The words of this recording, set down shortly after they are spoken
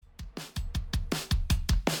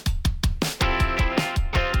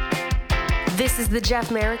This is the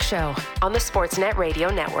Jeff Merrick Show on the Sportsnet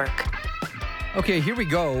Radio Network. Okay, here we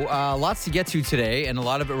go. Lots to get to today, and a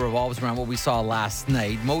lot of it revolves around what we saw last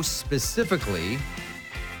night, most specifically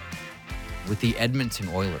with the Edmonton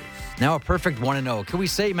Oilers. Now a perfect 1-0. Can we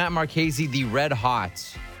say, Matt Marchese, the red hot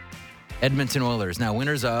Edmonton Oilers, now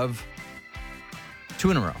winners of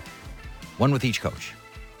 2 in a row, one with each coach?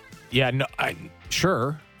 Yeah, no,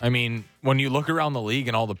 sure. I mean, when you look around the league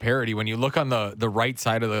and all the parity, when you look on the right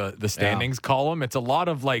side of the standings column, it's a lot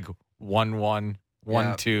of like 1-1,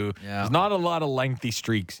 1-2. Yeah. There's not a lot of lengthy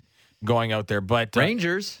streaks going out there. But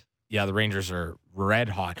Rangers. Yeah, the Rangers are red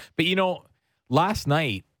hot. But, last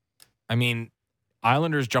night, I mean,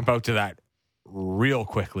 Islanders jump out to that real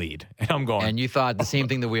quick lead. And I'm going. And you thought the same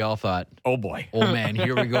thing that we all thought. Oh, boy. Oh, man,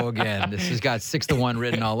 here we go again. This has got 6-1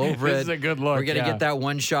 written all over it. This is a good look. We're going to get that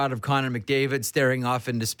one shot of Connor McDavid staring off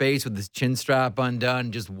into space with his chin strap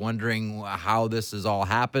undone, just wondering how this has all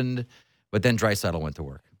happened. But then Draisaitl went to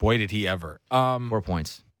work. Boy, did he ever. 4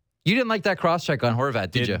 points. You didn't like that cross-check on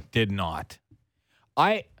Horvat, did you? Did not.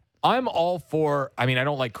 I'm all for, I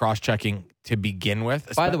don't like cross-checking to begin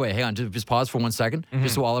with. By the way, hang on, just pause for 1 second,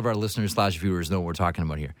 just so all of our listeners/viewers know what we're talking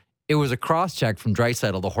about here. It was a cross-check from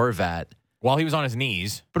Draisaitl to Horvat. While he was on his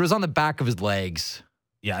knees. But it was on the back of his legs.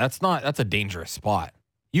 Yeah, that's a dangerous spot.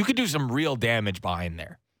 You could do some real damage behind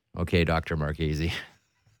there. Okay, Dr. Marchese.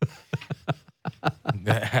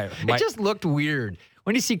 It just looked weird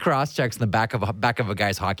when you see cross-checks in the back of a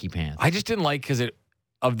guy's hockey pants. I just didn't like because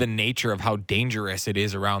of the nature of how dangerous it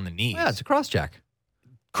is around the knees. Yeah, it's a cross-check.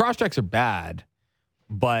 Cross-checks are bad,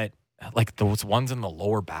 but like those ones in the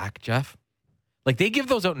lower back, Jeff, like they give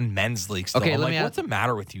those out in men's leagues still. Okay, what's the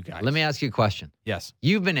matter with you guys? Let me ask you a question. Yes.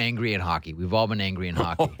 You've been angry in hockey. We've all been angry in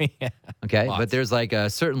hockey. Oh, yeah. Okay, Lots. but there's like a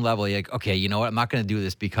certain level, you're like, okay, you know what? I'm not going to do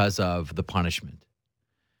this because of the punishment.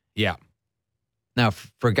 Yeah. Now,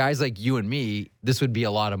 for guys like you and me, this would be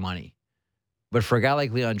a lot of money. But for a guy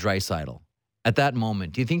like Leon Draisaitl, at that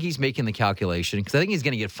moment, do you think he's making the calculation? Because I think he's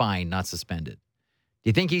going to get fined, not suspended. Do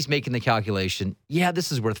you think he's making the calculation? Yeah,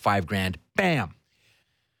 this is worth $5,000. Bam.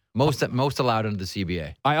 Most allowed under the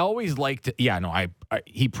CBA. I always liked. Yeah, no.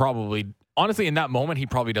 He probably honestly in that moment he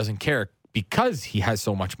probably doesn't care because he has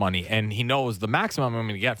so much money and he knows the maximum I'm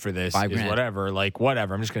going to get for this is whatever. Like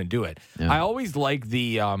whatever, I'm just going to do it. Yeah. I always like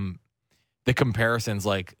the comparisons.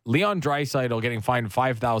 Like Leon Draisaitl getting fined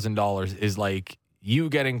 $5,000 is like you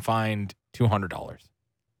getting fined $200.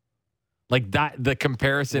 Like that, the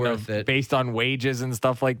comparison based on wages and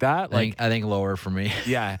stuff like that. I think lower for me.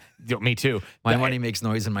 Yeah, me too. My money makes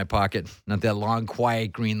noise in my pocket. Not that long,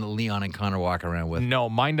 quiet green that Leon and Connor walk around with. No,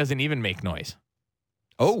 mine doesn't even make noise.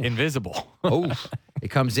 Oh. It's invisible. It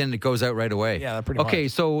comes in, it goes out right away. Yeah, pretty much. Okay,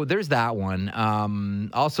 so there's that one.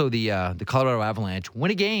 Also, the Colorado Avalanche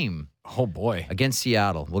win a game. Oh, boy. Against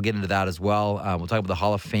Seattle. We'll get into that as well. We'll talk about the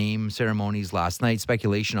Hall of Fame ceremonies last night.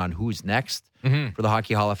 Speculation on who's next for the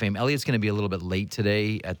Hockey Hall of Fame. Elliot's going to be a little bit late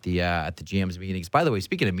today at the GM's meetings. By the way,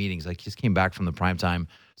 speaking of meetings, I just came back from the Primetime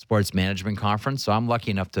Sports Management Conference, so I'm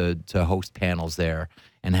lucky enough to host panels there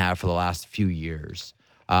and have for the last few years.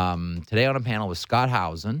 Today on a panel with Scott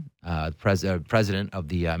Housen, president of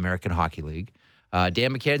the American Hockey League,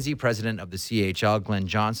 Dan McKenzie, president of the CHL, Glenn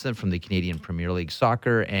Johnson from the Canadian Premier League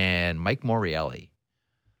Soccer, and Mike Morreale.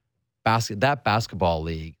 That basketball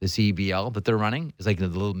league, the CEBL that they're running, is like the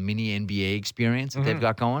little mini NBA experience that they've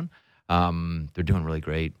got going. They're doing really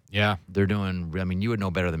great. Yeah. They're doing, you would know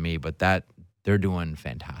better than me, but they're doing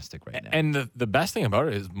fantastic right now. And the best thing about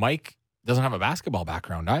it is Mike doesn't have a basketball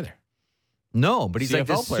background either. No, but he's CFL like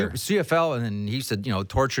this player. CFL, and then he said,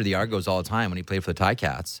 torture the Argos all the time when he played for the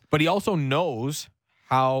Ticats. But he also knows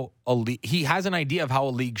how he has an idea of how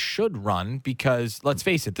a league should run because, let's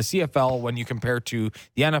face it, the CFL, when you compare to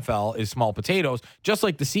the NFL, is small potatoes, just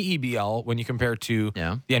like the CEBL, when you compare to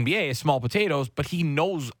the NBA, is small potatoes, but he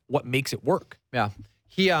knows what makes it work. Yeah.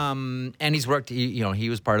 He and he's worked. He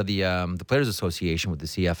was part of the Players Association with the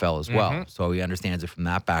CFL as well, so he understands it from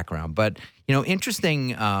that background. But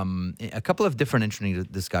interesting. A couple of different interesting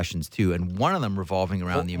discussions too, and one of them revolving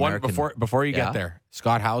around the American. Before you get there,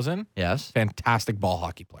 Scott Housen, yes, fantastic ball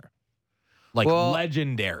hockey player,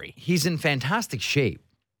 legendary. He's in fantastic shape.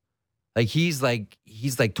 Like he's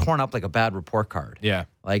torn up like a bad report card. Yeah.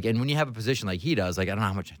 And when you have a position like he does, I don't know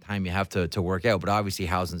how much time you have to work out, but obviously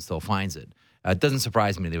Housen still finds it. It doesn't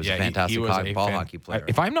surprise me that he was a fantastic hockey player.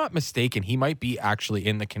 If I'm not mistaken, he might be actually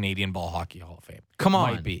in the Canadian Ball Hockey Hall of Fame. Come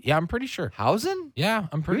on. Might be. Yeah, I'm pretty sure. Housen? Yeah,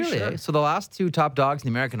 I'm pretty sure. So the last two top dogs in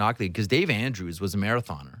the American Hockey League, because Dave Andrews was a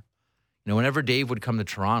marathoner. Whenever Dave would come to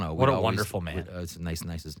Toronto. What a wonderful man. It's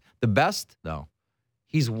nicest. The best, though,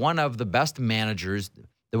 he's one of the best managers,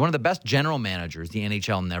 one of the best general managers the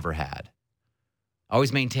NHL never had.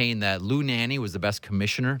 always maintained that Lou Nanne was the best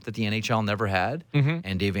commissioner that the NHL never had,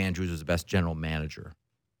 and Dave Andrews was the best general manager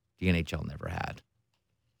the NHL never had.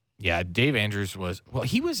 Yeah, Dave Andrews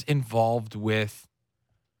he was involved with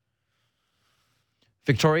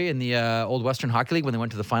Victoria in the Old Western Hockey League when they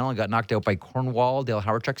went to the final and got knocked out by Cornwall, Dale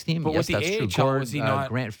Howardchuck's team. But yes, that's true. AHL, was he not?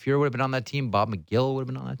 Grant Fuhr would have been on that team. Bob McGill would have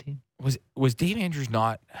been on that team. Was Dave Andrews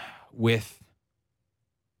not with?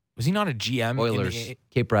 Was he not a GM? Oilers,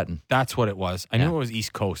 Cape Breton. That's what it was. I knew it was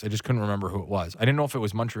East Coast. I just couldn't remember who it was. I didn't know if it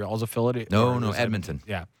was Montreal's affiliate. No, Edmonton.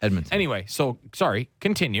 Yeah, Edmonton. Anyway, so sorry.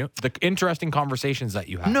 Continue the interesting conversations that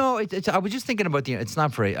you have. No, I was just thinking about it's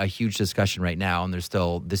not for a huge discussion right now, and there's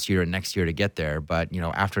still this year and next year to get there. But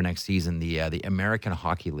after next season, the American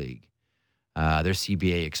Hockey League, their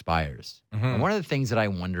CBA expires. And one of the things that I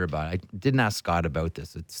wonder about, I didn't ask Scott about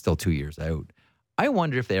this. It's still 2 years out. I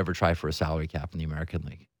wonder if they ever try for a salary cap in the American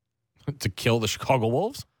League. To kill the Chicago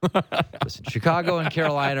Wolves? Listen, Chicago and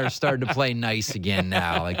Carolina are starting to play nice again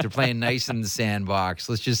now. Like, they're playing nice in the sandbox.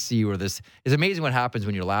 Let's just see where this... It's amazing what happens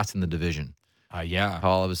when you're last in the division. Yeah.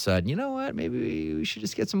 All of a sudden, you know what? Maybe we should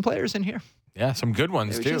just get some players in here. Yeah, some good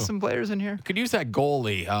ones, too. Just some players in here. Could use that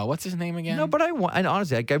goalie. What's his name again? No, but I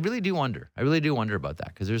honestly, I really do wonder. I really do wonder about that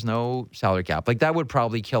because there's no salary cap. Like, that would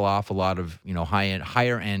probably kill off a lot of,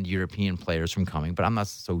 higher-end European players from coming, but I'm not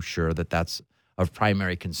so sure that that's of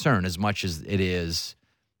primary concern as much as it is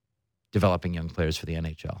developing young players for the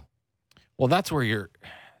NHL. Well, that's where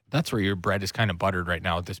your bread is kind of buttered right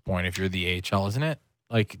now at this point. If you're the AHL, isn't it?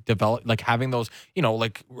 Like having those,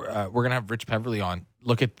 we're gonna have Rich Peverly on.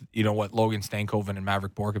 Look at what Logan Stankoven and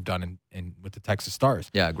Maverick Bork have done in with the Texas Stars.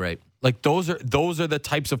 Yeah, great. Like those are the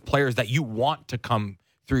types of players that you want to come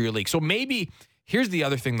through your league. So maybe here's the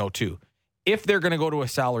other thing though too. If they're going to go to a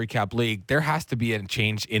salary cap league, there has to be a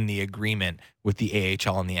change in the agreement with the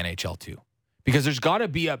AHL and the NHL too, because there's got to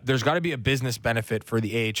be a business benefit for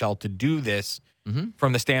the AHL to do this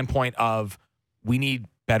from the standpoint of we need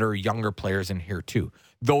better younger players in here too.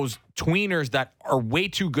 Those tweeners that are way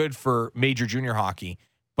too good for major junior hockey,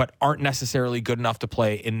 but aren't necessarily good enough to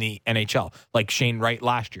play in the NHL, like Shane Wright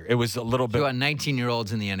last year. It was a little bit. You got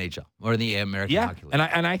 19-year-olds in the NHL or the American Hockey League.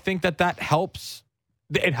 And I think that helps.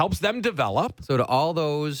 It helps them develop. So to all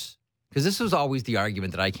those, because this was always the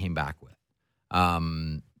argument that I came back with.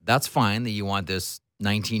 That's fine that you want this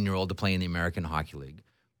 19-year-old to play in the American Hockey League.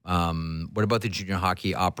 What about the junior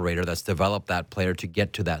hockey operator that's developed that player to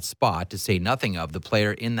get to that spot, to say nothing of the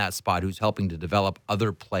player in that spot who's helping to develop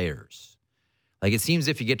other players? Like, it seems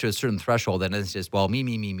if you get to a certain threshold, then it's just, well,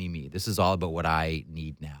 me. This is all about what I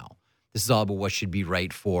need now. This is all about what should be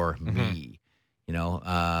right for me.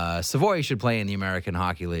 Savoy should play in the American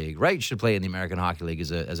Hockey League. Wright should play in the American Hockey League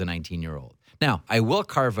as a 19-year-old. Now, I will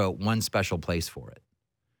carve out one special place for it.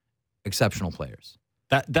 Exceptional players.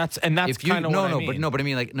 That's kind of what I mean. But I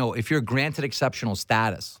mean, if you're granted exceptional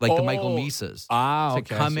status, like the Michael Misas,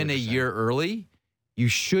 to come in a year early, you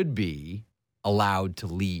should be allowed to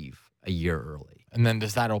leave a year early. And then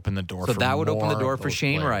does that open the door? So that would open the door for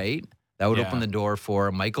Shane players. Wright. That would open the door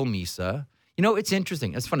for Michael Misa. It's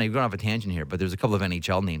interesting. It's funny. We're going to have a tangent here, but there's a couple of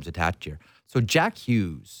NHL names attached here. So Jack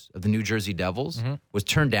Hughes of the New Jersey Devils was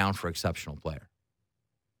turned down for exceptional player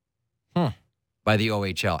by the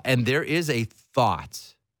OHL. And there is a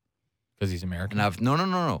thought. Because he's American?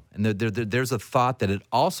 No. And there's a thought that it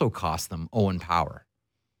also cost them Owen Power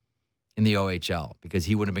in the OHL because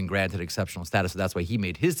he would have been granted exceptional status. So that's why he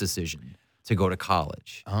made his decision to go to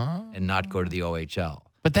college and not go to the OHL.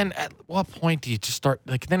 But then at what point do you just start,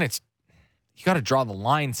 then it's, you got to draw the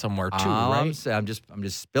line somewhere too, right? I'm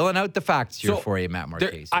just spilling out the facts here for you, Matt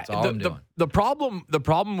Marchese. That's all I'm doing. The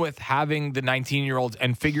problem with having the 19-year-olds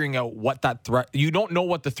and figuring out what that you don't know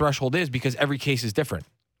what the threshold is because every case is different.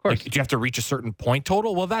 Of course. Do you have to reach a certain point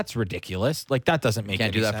total? Well, that's ridiculous. That doesn't make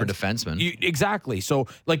any sense. Can't do that for defensemen. Exactly. So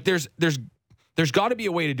there's got to be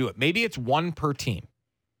a way to do it. Maybe it's one per team.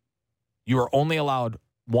 You are only allowed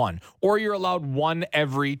one, or you're allowed one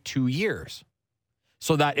every 2 years.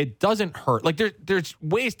 So that it doesn't hurt. There's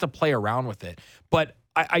ways to play around with it. But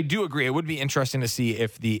I do agree. It would be interesting to see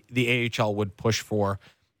if the AHL would push for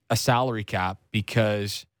a salary cap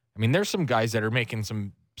because, there's some guys that are making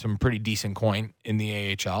some pretty decent coin in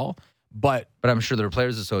the AHL. But I'm sure the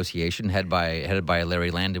Players Association, headed by Larry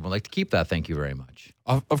Landon, would like to keep that. Thank you very much.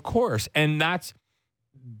 Of course. And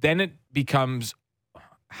then it becomes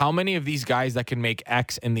how many of these guys that can make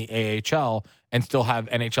X in the AHL and still have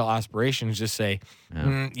NHL aspirations just say,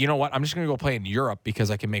 you know what, I'm just going to go play in Europe because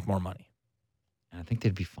I can make more money. And I think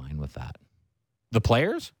they'd be fine with that. The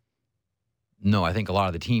players? No, I think a lot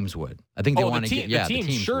of the teams would. I think they want to get. Yeah, the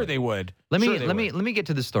teams sure would. They would. Let me get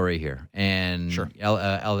to the story here. And sure.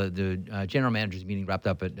 The general manager's meeting wrapped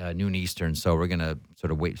up at noon Eastern, so we're going to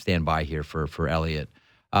sort of stand by here for Elliot.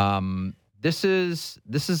 This is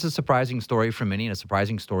a surprising story for many and a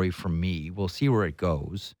surprising story for me. We'll see where it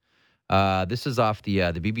goes. This is off the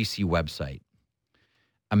BBC website.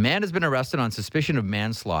 A man has been arrested on suspicion of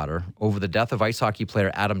manslaughter over the death of ice hockey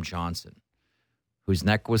player Adam Johnson, whose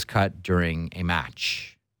neck was cut during a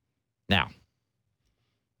match. Now,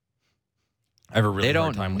 I have a really they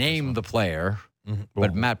hard don't time name the player, Mm-hmm.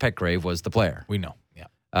 but Matt Petgrave was the player. We know, yeah.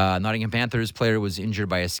 Nottingham Panthers player was injured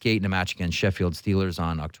by a skate in a match against Sheffield Steelers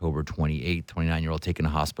on October 28th. 29-year-old taken to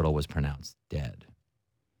hospital was pronounced dead.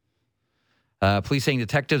 Police saying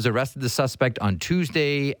detectives arrested the suspect on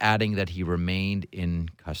Tuesday, adding that he remained in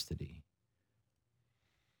custody.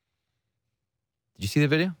 Did you see the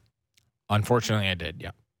video? Unfortunately, I did,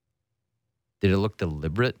 yeah. Did it look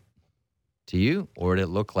deliberate to you, or did it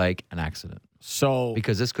look like an accident? So,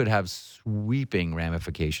 because this could have sweeping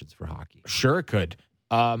ramifications for hockey. Sure, it could.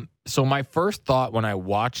 So my first thought when I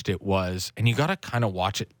watched it was, and you got to kind of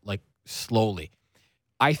watch it like slowly.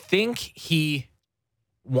 I think he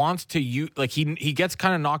wants to use, like he gets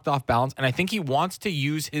kind of knocked off balance, and I think he wants to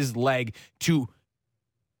use his leg to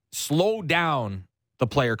slow down the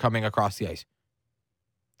player coming across the ice.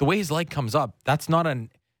 The way his leg comes up, that's not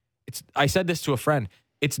I said this to a friend.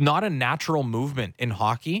 It's not a natural movement in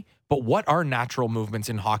hockey, but what are natural movements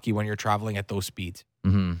in hockey when you're traveling at those speeds?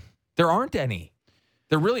 Mm-hmm. There aren't any.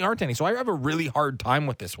 There really aren't any. So I have a really hard time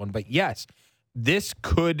with this one. But yes, this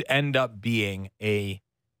could end up being a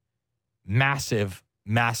massive,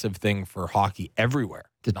 massive thing for hockey everywhere.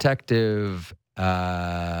 Detective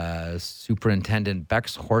Superintendent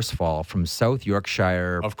Bex Horsfall from South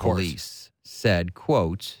Yorkshire Police said,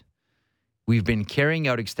 quote, "We've been carrying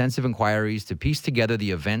out extensive inquiries to piece together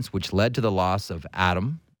the events which led to the loss of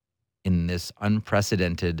Adam in this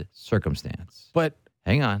unprecedented circumstance." But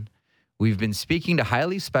hang on. "We've been speaking to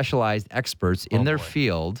highly specialized experts in their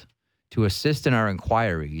field to assist in our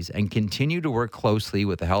inquiries and continue to work closely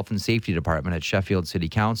with the Health and Safety Department at Sheffield City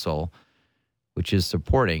Council, which is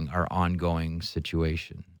supporting our ongoing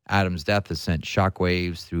situation. Adam's death has sent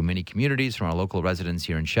shockwaves through many communities, from our local residents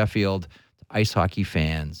here in Sheffield to ice hockey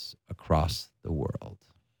fans across the world."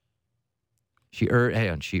 She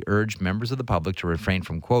urged members of the public to refrain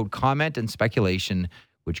from, quote, "comment and speculation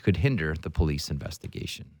which could hinder the police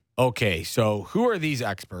investigation." Okay, so who are these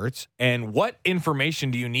experts, and what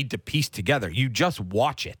information do you need to piece together? You just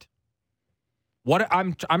watch it. What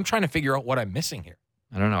I'm trying to figure out what I'm missing here.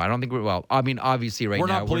 I don't know. I don't think obviously we're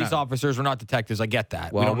not police officers. We're not detectives. I get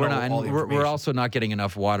that. Well, we're also not getting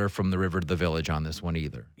enough water from the river to the village on this one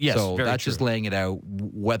either. Yes, so that's true. Just laying it out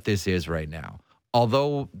what this is right now.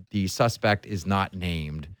 Although the suspect is not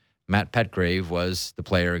named, Matt Petgrave was the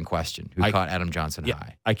player in question who caught Adam Johnson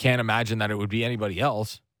high. I can't imagine that it would be anybody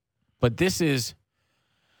else. But this is,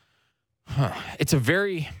 it's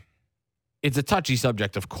a touchy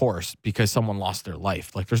subject, of course, because someone lost their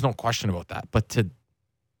life. Like, there's no question about that. But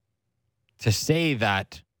to say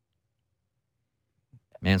that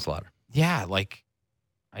manslaughter. Yeah, like,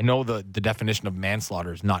 I know the definition of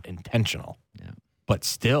manslaughter is not intentional. Yeah. But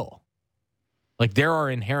still, like, there are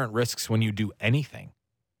inherent risks when you do anything,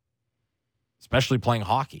 especially playing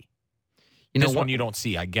hockey. This one you don't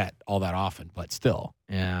see, I get, all that often, but still.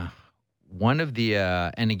 Yeah. One of the,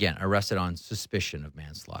 and again, arrested on suspicion of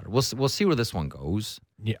manslaughter. We'll see where this one goes.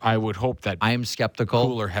 Yeah, I would hope that I am skeptical.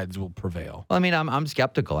 Cooler heads will prevail. Well, I mean, I'm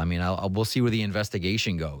skeptical. I mean, we'll see where the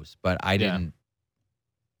investigation goes. But to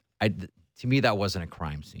me, that wasn't a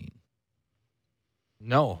crime scene.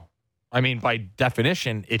 No. I mean, by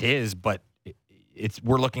definition, it is, but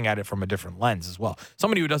we're looking at it from a different lens as well.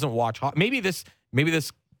 Somebody who doesn't watch, maybe this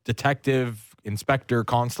detective, inspector,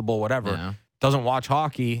 constable, whatever, doesn't watch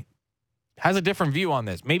hockey, has a different view on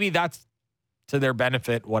this. Maybe that's to their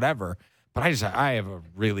benefit, whatever. But I have a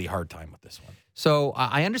really hard time with this one. So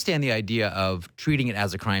I understand the idea of treating it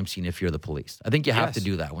as a crime scene if you're the police. I think you have to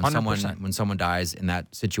do that. When 100%. when someone dies in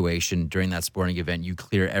that situation during that sporting event, you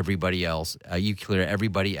clear everybody else. You clear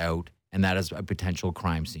everybody out, and that is a potential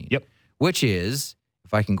crime scene. Yep. Which is,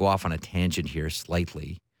 if I can go off on a tangent here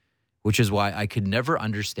slightly, which is why I could never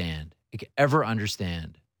understand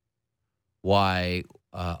why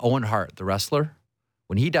Owen Hart, the wrestler,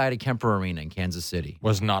 when he died at Kemper Arena in Kansas City,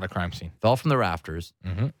 was not a crime scene. Fell from the rafters,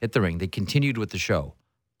 hit the ring. They continued with the show.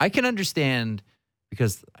 I can understand,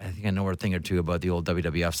 because I think I know a thing or two about the old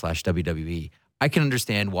WWF/WWE. I can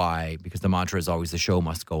understand why, because the mantra is always the show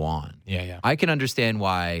must go on. Yeah. I can understand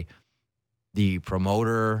why the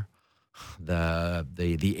promoter,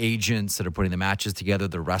 the agents that are putting the matches together,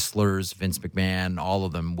 the wrestlers, Vince McMahon, all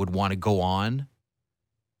of them would want to go on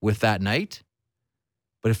with that night.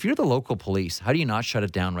 But if you're the local police, how do you not shut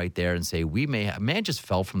it down right there and say, a man just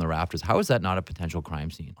fell from the rafters? How is that not a potential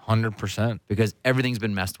crime scene? 100%. Because everything's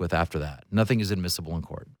been messed with after that. Nothing is admissible in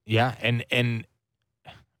court. Yeah, and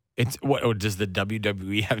it's what does the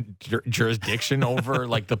WWE have jurisdiction over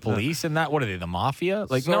like the police and that? What are they, the mafia?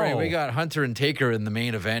 Like, sorry, no, we got Hunter and Taker in the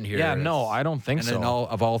main event here. Yeah, no, I don't think so. And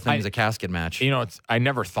of all things, a casket match. I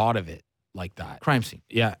never thought of it like that. Crime scene.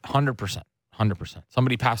 Yeah, 100%. 100%.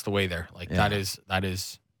 Somebody passed away there. Like that is,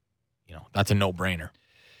 that's a no-brainer.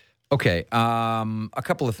 Okay, a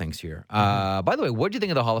couple of things here. By the way, what do you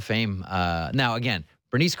think of the Hall of Fame? Now, again,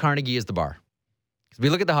 Bernice Carnegie is the bar. We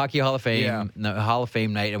look at the Hockey Hall of Fame, the Hall of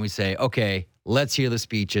Fame night, and we say, okay, let's hear the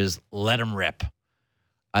speeches. Let them rip.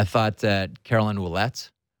 I thought that Caroline Ouellette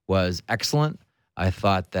was excellent. I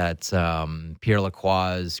thought that Pierre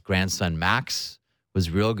Lacroix's grandson, Max, was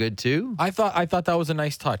real good, too. I thought that was a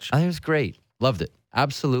nice touch. I think it was great. Loved it.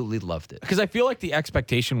 Absolutely loved it. Because I feel like the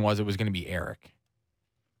expectation was it was going to be Eric.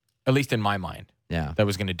 At least in my mind. Yeah. That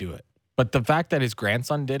was going to do it. But the fact that his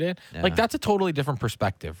grandson did it, like that's a totally different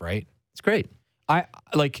perspective, right? It's great. I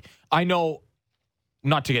know,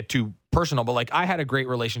 not to get too personal, but like I had a great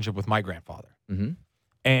relationship with my grandfather. Mm-hmm.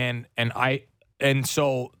 And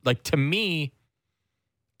so like to me,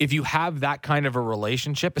 if you have that kind of a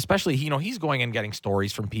relationship, especially, he's going and getting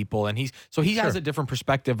stories from people and he has a different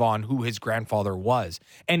perspective on who his grandfather was.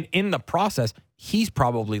 And in the process, he's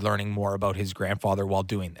probably learning more about his grandfather while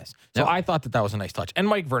doing this. So I thought that was a nice touch. And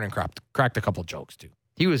Mike Vernon cracked a couple jokes too.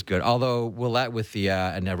 He was good. Although Willette with the,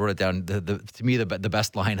 and I wrote it down, to me, the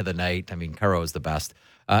best line of the night. I mean, Caro is the best.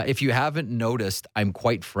 If you haven't noticed, I'm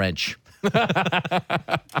quite French.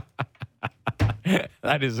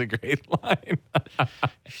 That is a great line.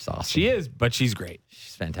 She's awesome. She is, but she's great.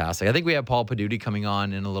 She's fantastic. I think we have Paul Paduti coming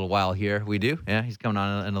on in a little while here. We do? Yeah, he's coming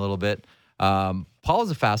on in a little bit. Paul is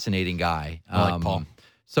a fascinating guy. I like Paul.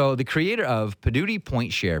 So the creator of Paduti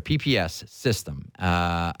Point Share, PPS system,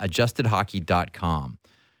 adjustedhockey.com.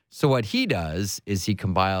 So what he does is he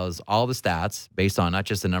compiles all the stats based on not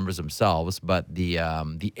just the numbers themselves, but the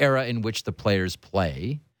era in which the players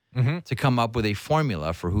play to come up with a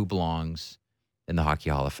formula for who belongs in the Hockey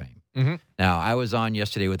Hall of Fame. Mm-hmm. Now, I was on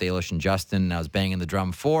yesterday with Ailish and Justin, and I was banging the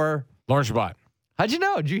drum for Lauren Chabot. How'd you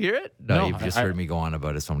know? Did you hear it? No, you've just I heard me go on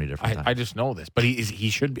about it so many different times. I just know this, but he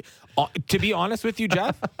should be. To be honest with you,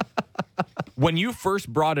 Jeff, when you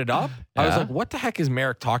first brought it up, I was like, what the heck is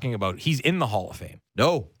Merrick talking about? He's in the Hall of Fame.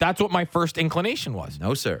 No. That's what my first inclination was.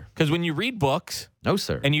 No, sir. Because when you read books. No,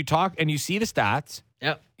 sir. And you talk and you see the stats.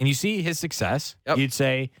 Yep. And you see his success. Yep. You'd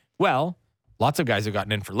say, well, lots of guys have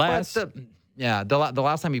gotten in for less. The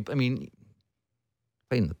last time he played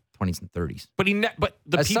in the 20s and 30s. But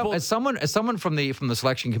As someone from the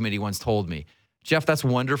selection committee once told me, Jeff, that's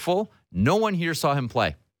wonderful. No one here saw him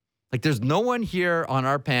play. Like, there's no one here on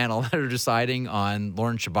our panel that are deciding on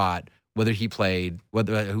Lauren Chabot whether he played,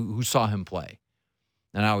 who saw him play.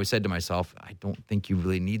 And I always said to myself, I don't think you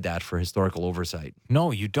really need that for historical oversight.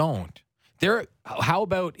 No, you don't. How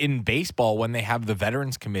about in baseball when they have the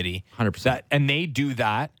Veterans Committee? 100%. And they do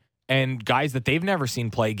that, and guys that they've never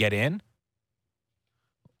seen play get in?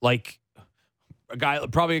 Like a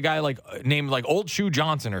guy like named like Old Shoe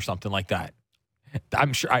Johnson or something like that.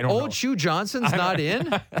 I'm sure I don't know. Old Shoe Johnson's not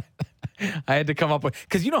in? I had to come up with,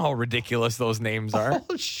 because you know how ridiculous those names are.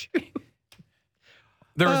 Old Shoe.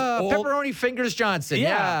 There's Pepperoni Fingers Johnson.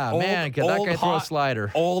 Yeah, man, could that guy throw a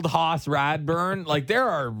slider? Old Hoss Radburn. Like, there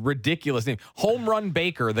are ridiculous names. Home Run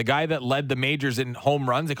Baker, the guy that led the majors in home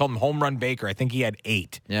runs, they called him Home Run Baker. I think he had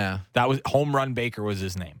 8. Yeah. That was Home Run Baker was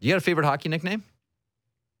his name. You got a favorite hockey nickname?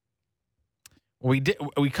 We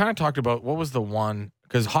kind of talked about, what was the one,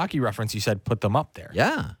 because Hockey Reference, you said put them up there.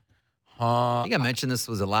 Yeah. I think I mentioned this,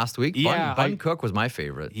 was it last week? Yeah. Bun Cook was my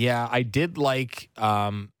favorite. Yeah, I did like,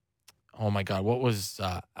 oh my God, what was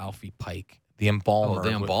Alfie Pike? The Embalmer. Oh,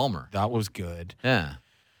 the Embalmer. That was good. Yeah.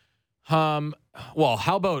 Well,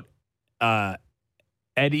 how about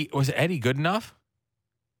Eddie? Was Eddie good enough?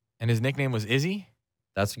 And his nickname was Izzy?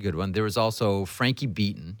 That's a good one. There was also Frankie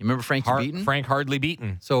Beaton. You remember Frankie Beaton? Frank Hardly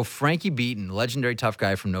Beaton. So Frankie Beaton, legendary tough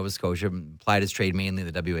guy from Nova Scotia, applied his trade mainly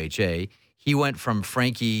in the WHA. He went from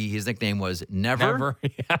Frankie, his nickname was Never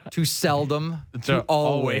to Seldom to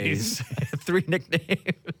Always. 3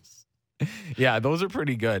 nicknames. Yeah, those are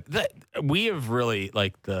pretty good. We have really,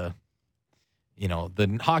 like, the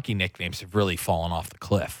hockey nicknames have really fallen off the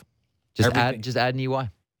cliff. Just add an EY.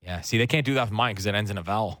 Yeah, see, they can't do that for mine because it ends in a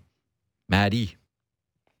vowel. Maddie.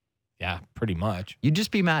 Yeah, pretty much. You'd just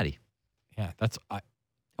be Maddie. Yeah, And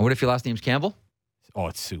And what if your last name's Campbell? Oh,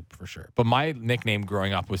 it's Soup for sure. But my nickname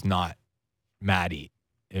growing up was not Maddie.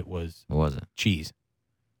 It was... What was it? Cheese.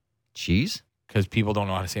 Cheese? Because people don't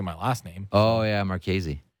know how to say my last name. Oh, yeah,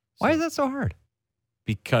 Marchese. Why is that so hard?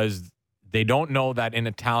 Because they don't know that in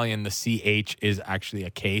Italian, the CH is actually a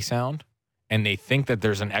K sound. And they think that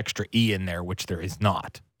there's an extra E in there, which there is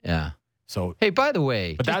not. Yeah. So, hey, by the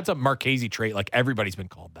way. But that's a Marchese trait. Like, everybody's been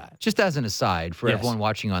called that. Just as an aside, for everyone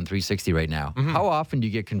watching on 360 right now, how often do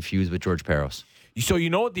you get confused with George Peros? So, you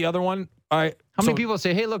know what the other one... How many people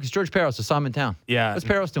say, hey, look, it's George Peros. I saw him in town. Yeah. What's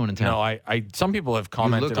Peros doing in town? No, some people have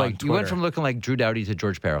commented on Twitter. You went from looking like Drew Doughty to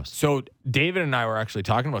George Peros. So David and I were actually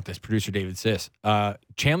talking about this, producer David Siss.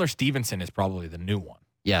 Chandler Stevenson is probably the new one.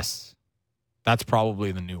 Yes. That's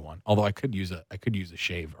probably the new one. Although I could use a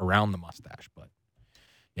shave around the mustache, but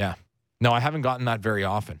yeah. No, I haven't gotten that very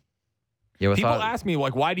often. Yeah, people ask me,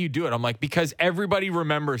 like, why do you do it? I'm like, because everybody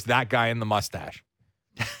remembers that guy in the mustache.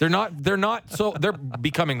 They're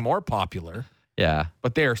becoming more popular. Yeah.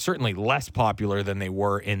 But they are certainly less popular than they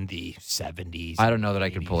were in the 70s. I don't know that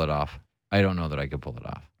I could pull it off. You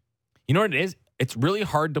know what it is? It's really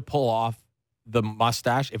hard to pull off the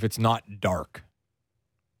mustache if it's not dark.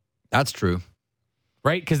 That's true.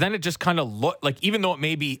 Right? Because then it just kind of look like, even though it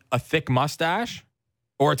may be a thick mustache,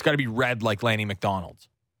 or it's got to be red like Lanny McDonald's.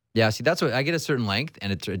 Yeah, see, that's what I get a certain length,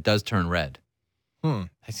 and it does turn red.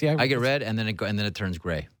 I get red, and then it turns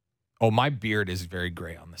gray. Oh, my beard is very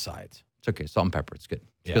gray on the sides. It's okay. Salt and pepper. It's good.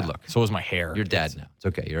 It's good look. So is my hair. You're dad now. It's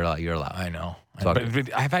okay. You're allowed. I know.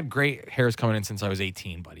 But I've had gray hairs coming in since I was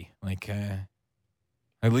 18, buddy. Like,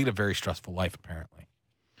 I lead a very stressful life, apparently.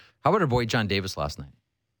 How about our boy John Davis last night?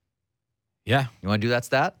 Yeah. You want to do that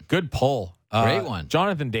stat? Good pull. Great one.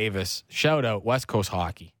 Jonathan Davis, shout out, West Coast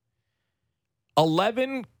Hockey.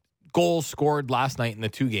 11 goals scored last night in the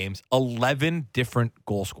 2 games. 11 different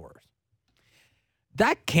goal scorers.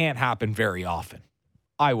 That can't happen very often,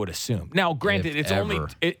 I would assume. Now, granted,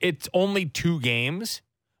 it's only 2 games,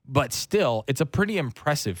 but still, it's a pretty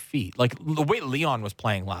impressive feat. Like, the way Leon was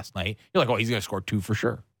playing last night, you're like, oh, he's going to score 2 for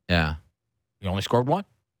sure. Yeah. He only scored 1.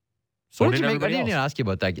 So what did you make? I didn't even ask you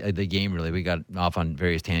about the game, really. We got off on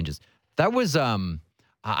various tangents. That was,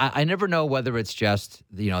 I never know whether it's just,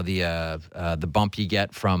 the bump you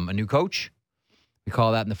get from a new coach. We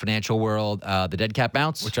call that in the financial world the dead cat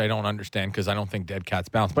bounce. Which I don't understand because I don't think dead cats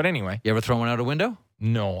bounce. But anyway. You ever throw one out a window?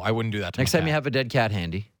 No, I wouldn't do that to Next time you have a dead cat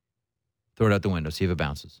handy, throw it out the window, see if it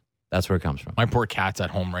bounces. That's where it comes from. My poor cat's at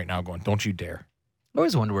home right now going, don't you dare. I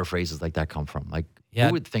always wonder where phrases like that come from. Like, who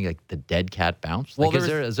would think like the dead cat bounce? Well, like,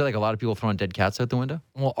 is there like a lot of people throwing dead cats out the window?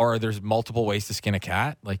 Well, or there's multiple ways to skin a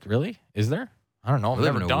cat. Like, really? Is there? I don't know. I've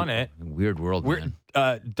never done it. Weird world, man.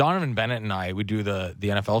 Donovan Bennett and I, we do the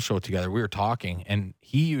NFL show together. We were talking, and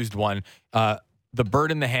he used one. The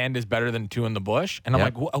bird in the hand is better than 2 in the bush. And I'm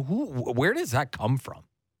like, where does that come from?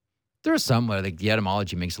 There's some where like the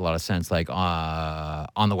etymology makes a lot of sense. Like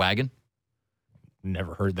on the wagon.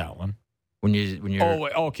 Never heard that one. When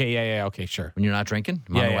you're okay, yeah, okay, sure. When you're not drinking,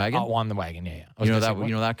 on the wagon. On the wagon, yeah. You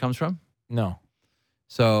know that comes from? No.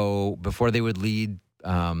 So before they would lead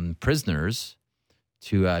prisoners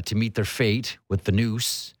to meet their fate with the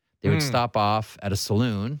noose, they would stop off at a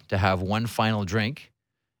saloon to have one final drink,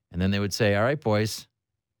 and then they would say, "All right, boys,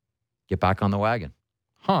 get back on the wagon.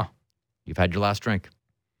 Huh? You've had your last drink."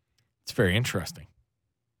 It's very interesting.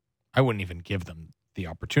 I wouldn't even give them the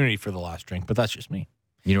opportunity for the last drink, but that's just me.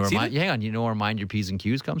 You know where you know where Mind Your P's and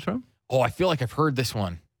Q's comes from? Oh, I feel like I've heard this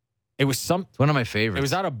one. It's one of my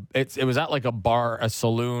favorites. It was at like a bar, a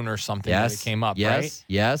saloon or something that it came up, right?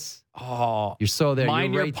 Yes. Oh. You're so there.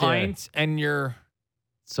 Mind you're your pints and your...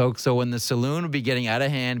 So when the saloon would be getting out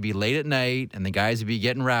of hand, be late at night, and the guys would be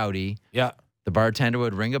getting rowdy, the bartender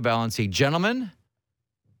would ring a bell and say, "Gentlemen,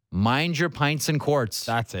 mind your pints and quarts."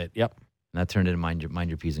 That's it. Yep. And that turned into mind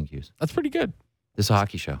your P's and Q's. That's pretty good. This is a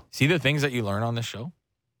hockey show. See the things that you learn on this show?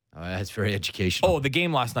 That's very educational. Oh, the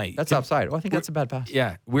game last night. That's offside. Oh, I think that's a bad pass.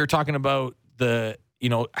 Yeah. We were talking about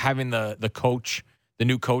having the coach, the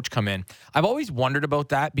new coach come in. I've always wondered about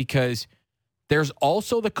that because there's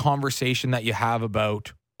also the conversation that you have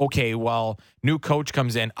about, okay, well, new coach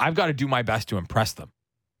comes in. I've got to do my best to impress them.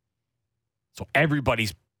 So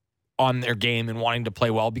everybody's on their game and wanting to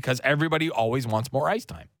play well because everybody always wants more ice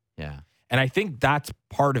time. Yeah. And I think that's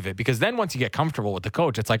part of it because then once you get comfortable with the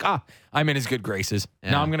coach, it's like, I'm in his good graces.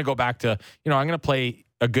 Yeah. Now I'm going to go back to, I'm going to play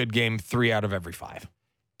a good game 3 out of every 5.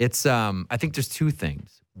 It's, I think there's 2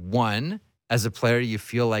 things. One, as a player, you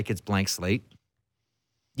feel like it's blank slate.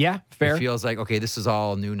 Yeah, fair. It feels like, okay, this is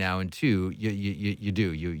all new now. And 2,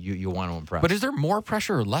 you want to impress. But is there more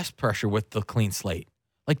pressure or less pressure with the clean slate?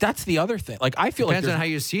 Like, that's the other thing. Like, I feel Depends on how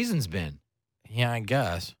your season's been. Yeah, I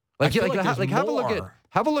guess. Like I feel have a look more.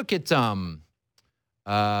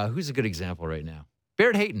 at who's a good example right now?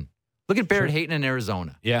 Barrett Hayton. Look at Barrett Hayton in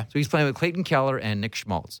Arizona. Yeah. So he's playing with Clayton Keller and Nick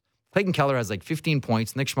Schmaltz. Clayton Keller has like 15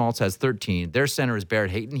 points. Nick Schmaltz has 13. Their center is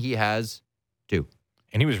Barrett Hayton. He has 2.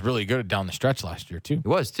 And he was really good down the stretch last year, too. He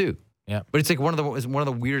was, too. Yeah. But it's like one of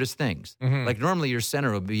the weirdest things. Mm-hmm. Like normally your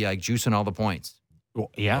center would be like juicing all the points.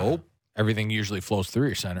 Well, yeah. Nope. Everything usually flows through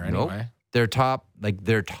your center anyway. Nope.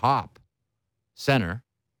 Their top center,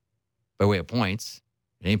 by way of points,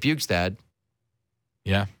 it ain't Bukestad.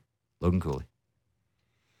 Yeah. Logan Cooley.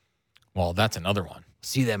 Well, that's another one.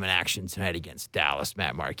 See them in action tonight against Dallas,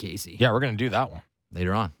 Matt Marchese. Yeah, we're going to do that one.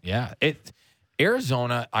 Later on. Yeah.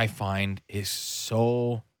 Arizona, I find, is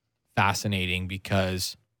so fascinating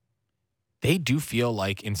because they do feel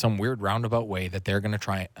like in some weird roundabout way that they're going to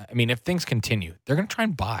try. I mean, if things continue, they're going to try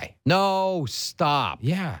and buy. No, stop.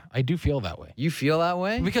 Yeah, I do feel that way. You feel that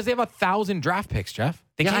way? Because they have 1,000 draft picks, Jeff.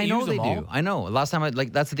 They can't I know use they them all. do. I know. Last time,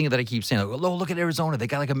 that's the thing that I keep saying. Like, oh, look at Arizona. They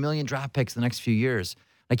got like 1 million draft picks the next few years.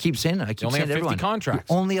 I keep saying that. I keep They only saying have to 50 everyone, contracts.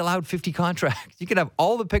 you're only allowed 50 contracts. You could have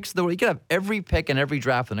all the picks of the world. You could have every pick in every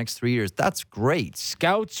draft the next 3 years. That's great.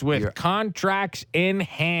 Scouts with contracts in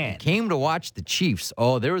hand. Came to watch the Chiefs.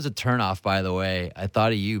 Oh, there was a turnoff, by the way. I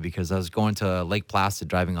thought of you because I was going to Lake Placid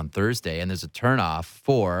driving on Thursday, and there's a turnoff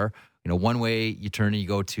for one way you turn and you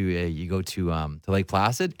go to Lake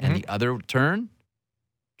Placid, and the other turn,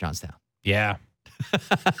 Johnstown. Yeah,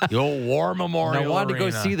 the old War Memorial. And I wanted Arena.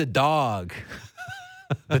 to go see the dog.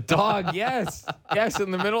 The dog, yes,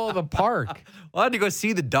 in the middle of the park. I wanted to go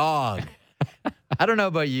see the dog. I don't know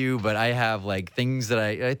about you, but I have like things that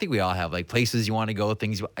I think we all have, like places you want to go,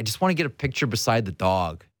 I just want to get a picture beside the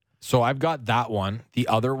dog. So I've got that one. The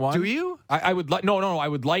other one. Do you? I would like. No. I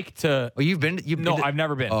would like to. Oh, you've been? No, I've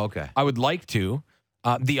never been. Oh, okay. I would like to.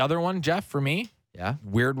 The other one, Jeff, for me. Yeah.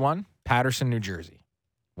 Weird one. Patterson, New Jersey.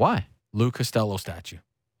 Why? Lou Costello statue.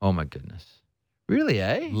 Oh my goodness. Really?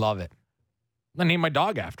 Eh? Love it. I named my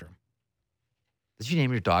dog after him. Did you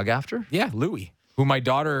name your dog after? Yeah, Louie, who my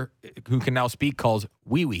daughter, who can now speak, calls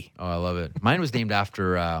Wee Wee. Oh, I love it. Mine was named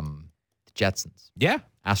after the Jetsons. Yeah.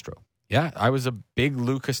 Astro. Yeah, I was a big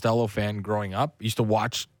Lou Costello fan growing up. Used to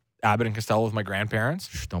watch Abbott and Costello with my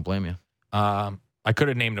grandparents. Don't blame you. I could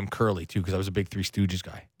have named him Curly, too, because I was a big Three Stooges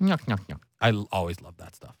guy. Yuck, yuck, yuck. I always loved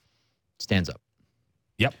that stuff. Stands up.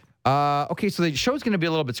 Yep. Okay, so the show's going to be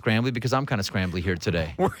a little bit scrambly because I'm kind of scrambly here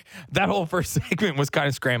today. That whole first segment was kind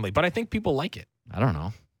of scrambly, but I think people like it. I don't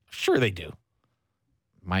know. Sure they do.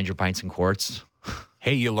 Mind your pints and quarts.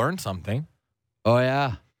 Hey, you learned something. Oh,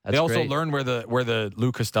 yeah. That's they also great. learned where the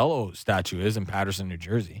Lou Costello statue is in Patterson, New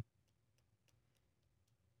Jersey.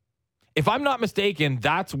 If I'm not mistaken,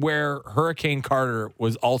 that's where Hurricane Carter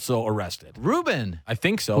was also arrested. Ruben. I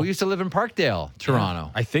think so. Who used to live in Parkdale, Toronto.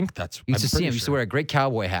 Yeah, I think that's. Used to see him. He used to wear a great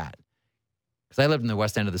cowboy hat. Because I lived in the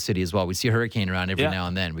west end of the city as well. We'd see Hurricane around every now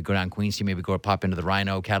and then. We'd go down Queen Street, maybe go pop into the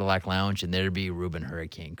Rhino Cadillac Lounge, and there'd be Ruben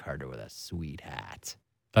Hurricane Carter with a sweet hat.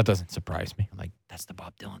 That doesn't surprise me. I'm like, that's the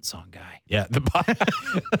Bob Dylan song guy. Yeah,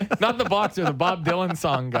 not the boxer, the Bob Dylan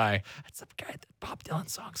song guy. That's the guy that Bob Dylan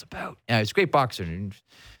song's about. Yeah, he's a great boxer.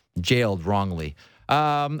 Jailed wrongly.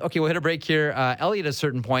 Okay, we'll hit a break here. Elliot at a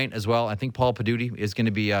certain point as well. I think Paul Paduti is going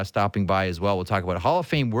to be stopping by as well. We'll talk about Hall of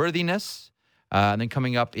Fame worthiness. And then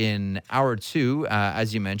coming up in hour 2,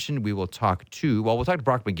 as you mentioned, we'll talk to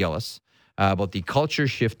Brock McGillis about the Culture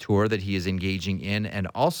Shift Tour that he is engaging in. And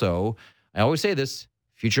also, I always say this,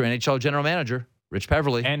 future NHL general manager, Rich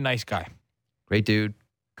Peverly. And nice guy. Great dude.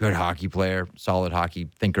 Good hockey player. Solid hockey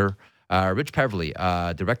thinker. Rich Peverly,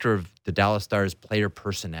 director of the Dallas Stars player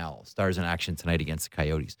personnel. Stars in action tonight against the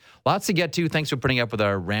Coyotes. Lots to get to. Thanks for putting up with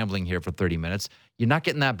our rambling here for 30 minutes. You're not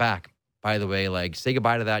getting that back, by the way. Like, say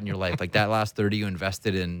goodbye to that in your life. Like, that last 30 you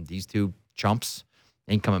invested in these two chumps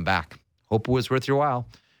ain't coming back. Hope it was worth your while.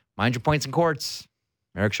 Mind your points and courts.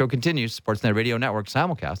 Merrick Show continues. Sportsnet Radio Network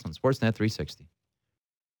simulcast on Sportsnet 360.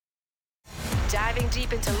 Diving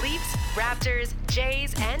deep into Leafs, Raptors,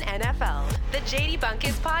 Jays, and NFL. The JD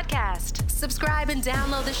Bunkis Podcast. Subscribe and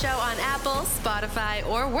download the show on Apple, Spotify,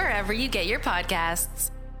 or wherever you get your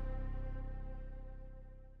podcasts.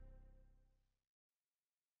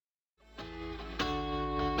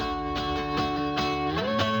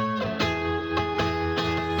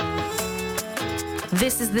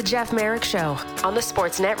 This is the Jeff Merrick Show on the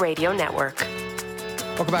Sportsnet Radio Network.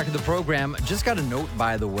 Welcome back to the program. Just got a note,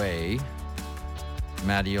 by the way.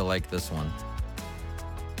 Maddie, you'll like this one.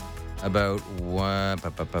 About what? It's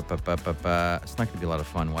not going to be a lot of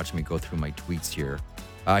fun watching me go through my tweets here.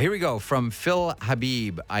 Here we go. From Phil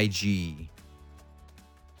Habib, IG.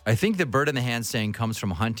 I think the bird in the hand saying comes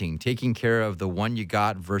from hunting, taking care of the one you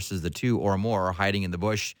got versus the two or more hiding in the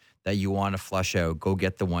bush that you want to flush out. Go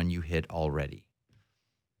get the one you hit already.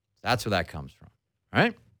 That's where that comes from. All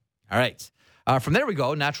right? All right. From there we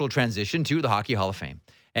go, natural transition to the Hockey Hall of Fame.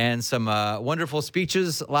 And some wonderful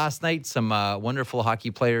speeches last night, some wonderful hockey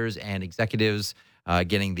players and executives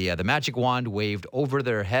getting the magic wand waved over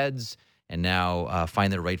their heads and now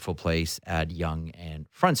find their rightful place at Yonge and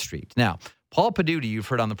Front Street. Now, Paul Paduti, you've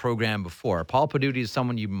heard on the program before. Paul Paduti is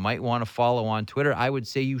someone you might want to follow on Twitter. I would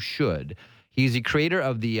say you should. He's the creator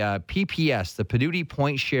of the PPS, the Paduti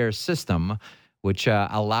Point Share System, which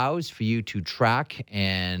allows for you to track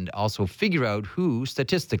and also figure out who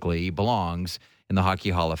statistically belongs in the Hockey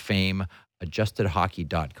Hall of Fame.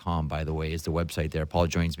 AdjustedHockey.com, by the way, is the website there. Paul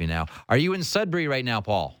joins me now. Are you in Sudbury right now,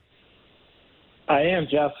 Paul? I am,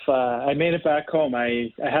 Jeff. I made it back home.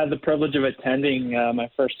 I had the privilege of attending my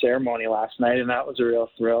first ceremony last night, and that was a real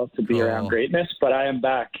thrill to be around greatness, but I am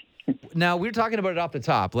back. Now, we were talking about it off the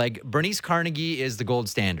top. Like, Bernice Carnegie is the gold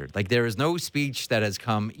standard. Like, there is no speech that has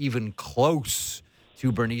come even close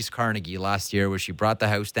to Bernice Carnegie last year, where she brought the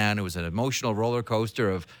house down. It was an emotional roller coaster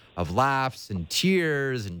of laughs and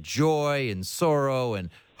tears and joy and sorrow and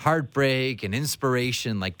heartbreak and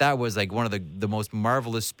inspiration. Like, that was like one of the most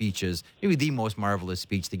marvelous speeches, maybe the most marvelous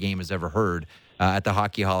speech the game has ever heard at the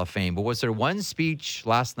Hockey Hall of Fame. But was there one speech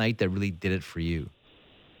last night that really did it for you?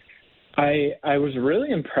 I was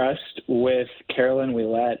really impressed with Carolyn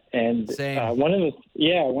Ouellette, and one of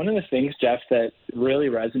the things, Jeff, that really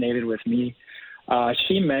resonated with me.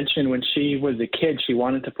 She mentioned when she was a kid she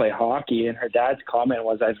wanted to play hockey, and her dad's comment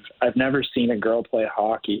was, "I've never seen a girl play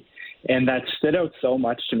hockey," and that stood out so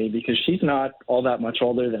much to me because she's not all that much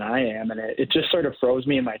older than I am, and it just sort of froze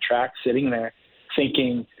me in my tracks, sitting there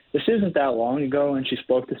thinking this isn't that long ago, and she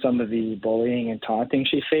spoke to some of the bullying and taunting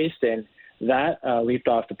she faced, and that leaped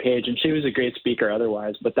off the page. And she was a great speaker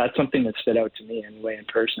otherwise, but that's something that stood out to me anyway in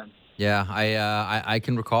person. Yeah, I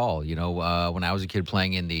can recall, when I was a kid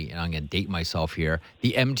playing in and I'm going to date myself here,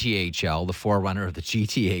 the MTHL, the forerunner of the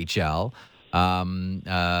GTHL,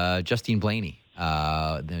 Justine Blaney.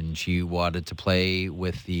 Then she wanted to play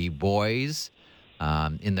with the boys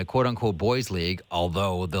in the quote-unquote boys league,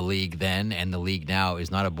 although the league then and the league now is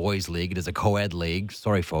not a boys league. It is a co-ed league.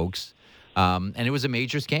 Sorry, folks. And it was a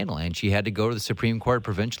major scandal, and she had to go to the Supreme Court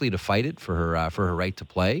provincially to fight it for her right to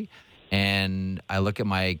play. And I look at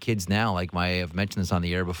my kids now, like I've mentioned this on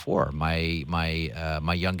the air before. My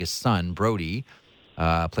youngest son, Brody,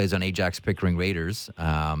 plays on Ajax Pickering Raiders,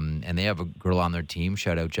 and they have a girl on their team.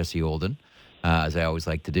 Shout out Jessie Olden, as I always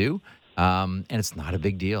like to do. And it's not a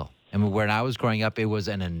big deal. And when I was growing up, it was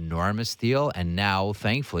an enormous deal. And now,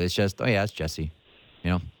 thankfully, it's just, oh yeah, it's Jessie.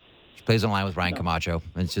 She plays on line with Ryan Camacho.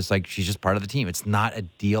 And it's just like she's just part of the team. It's not a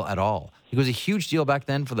deal at all. It was a huge deal back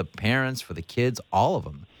then for the parents, for the kids, all of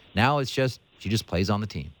them. Now it's just she just plays on the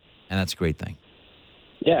team, and that's a great thing.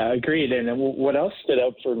 Yeah, agreed. And what else stood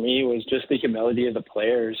out for me was just the humility of the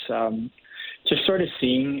players. Just sort of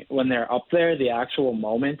seeing when they're up there, the actual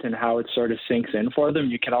moment and how it sort of sinks in for them.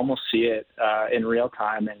 You can almost see it in real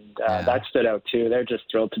time, and that stood out too. They're just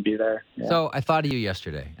thrilled to be there. Yeah. So I thought of you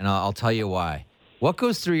yesterday, and I'll tell you why. What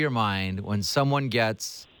goes through your mind when someone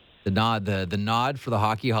gets the nod for the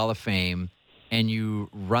Hockey Hall of Fame, and you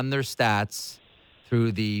run their stats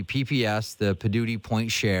through the PPS, the Paduti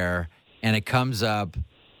Point Share, and it comes up,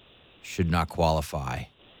 should not qualify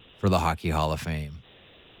for the Hockey Hall of Fame?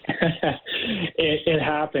 It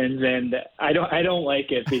happens, and I don't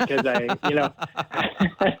like it because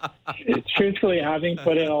truthfully, having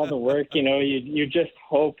put in all the work, you just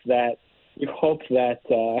hope that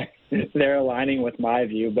they're aligning with my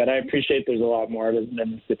view. But I appreciate there's a lot more than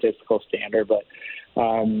the statistical standard. But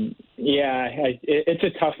it's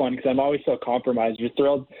a tough one because I'm always so compromised. You're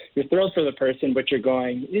thrilled for the person, but you're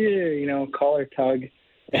going, collar tug,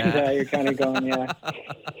 and you're kind of going, yeah.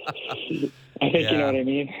 I think you know what I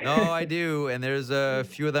mean. No, I do. And there's a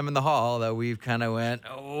few of them in the hall that we've kind of went,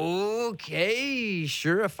 okay,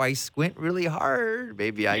 sure. If I squint really hard,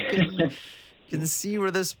 maybe I can see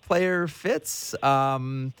where this player fits.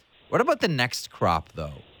 What about the next crop,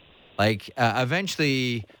 though? Like,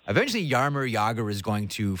 eventually Jaromir Jagr is going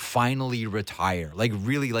to finally retire, like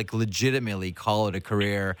really, like legitimately call it a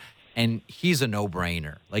career. And he's a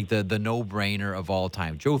no-brainer, like the no-brainer of all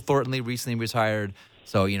time. Joe Thornton recently retired.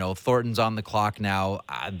 So, Thornton's on the clock now.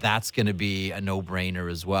 That's going to be a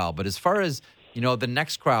no-brainer as well. But as far as, the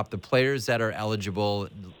next crop, the players that are eligible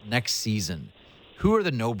next season, who are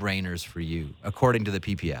the no-brainers for you, according to the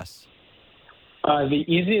PPS? The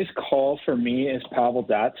easiest call for me is Pavel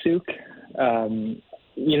Datsyuk.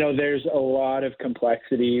 there's a lot of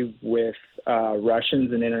complexity with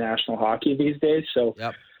Russians in international hockey these days. So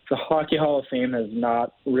the Hockey Hall of Fame has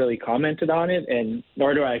not really commented on it, and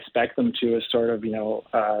nor do I expect them to, as sort of,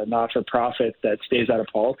 not-for-profit that stays out of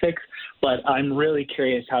politics. But I'm really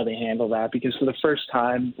curious how they handle that, because for the first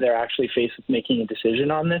time, they're actually faced with making a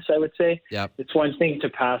decision on this, I would say. It's one thing to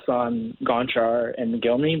pass on Gonchar and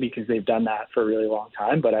McGillis because they've done that for a really long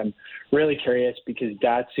time, but I'm really curious because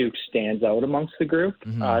Datsuk stands out amongst the group.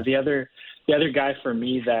 The other guy for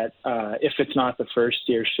me that, if it's not the first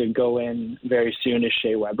year, should go in very soon is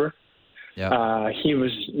Shea Weber. He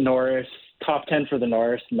was Norris, top 10 for the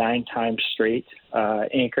Norris 9 times straight,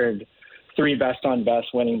 anchored 3 best-on-best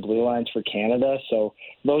winning blue lines for Canada. So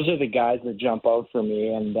those are the guys that jump out for me.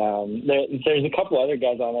 And there's a couple other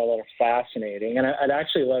guys on there that are fascinating. And I'd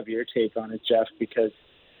actually love your take on it, Jeff, because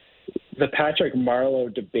the Patrick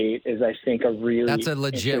Marleau debate is, I think, a really That's a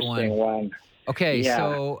legit one. Okay,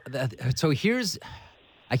 so here's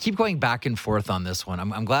 – I keep going back and forth on this one.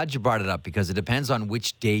 I'm glad you brought it up because it depends on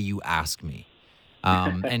which day you ask me.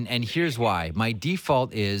 And here's why. My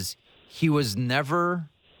default is he was never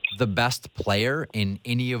the best player in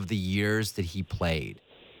any of the years that he played.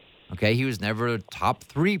 Okay, he was never a top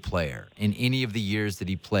 3 player in any of the years that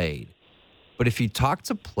he played. But if you talk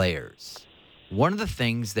to players, one of the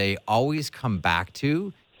things they always come back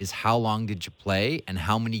to is how long did you play and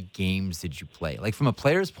how many games did you play? Like from a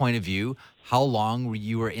player's point of view, how long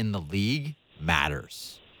you were in the league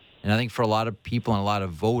matters. And I think for a lot of people and a lot of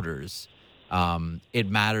voters, it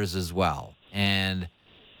matters as well. And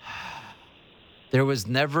there was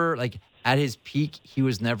never, like at his peak, he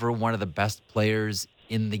was never one of the best players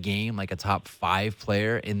in the game, like a top 5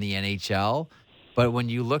 player in the NHL. But when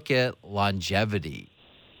you look at longevity,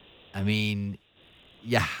 I mean,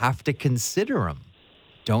 you have to consider him.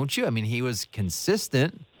 Don't you? I mean, he was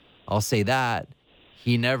consistent. I'll say that.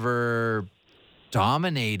 He never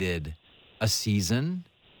dominated a season,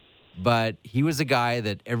 but he was a guy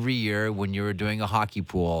that every year when you were doing a hockey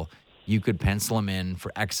pool, you could pencil him in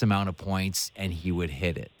for X amount of points and he would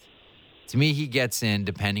hit it. To me, he gets in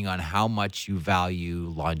depending on how much you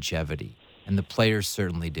value longevity, and the players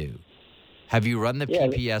certainly do. Have you run the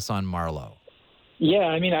PPS on Marleau? Yeah,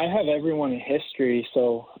 I mean, I have everyone in history,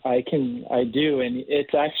 so I do, and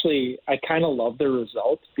it's actually, I kind of love the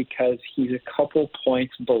results because he's a couple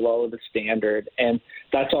points below the standard, and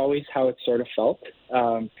that's always how it sort of felt,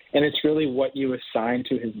 and it's really what you assign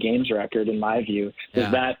to his games record, in my view.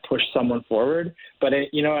 Does that push someone forward? But,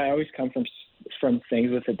 I always come from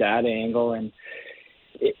things with a data angle, and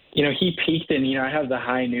he peaked in, I have the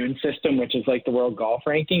high noon system, which is like the world golf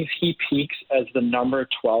rankings. He peaks as the number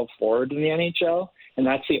 12 forward in the NHL, and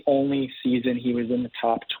that's the only season he was in the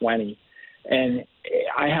top 20. And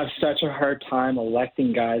I have such a hard time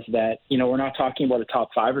electing guys that, we're not talking about a top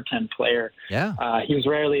 5 or 10 player. He was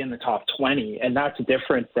rarely in the top 20, and that's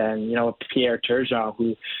different than, Pierre Turgeon,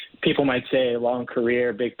 who people might say long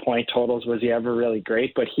career, big point totals, was he ever really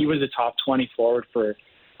great? But he was a top 20 forward for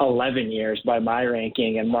 11 years by my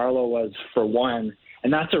ranking, and Marleau was for 1.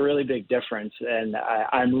 And that's a really big difference, and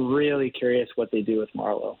I'm really curious what they do with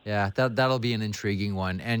Marleau. Yeah, that'll be an intriguing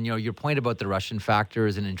one. And, your point about the Russian factor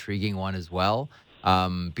is an intriguing one as well,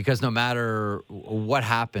 because no matter what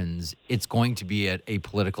happens, it's going to be a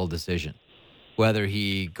political decision, whether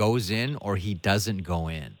he goes in or he doesn't go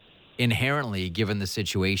in. Inherently, given the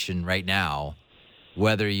situation right now,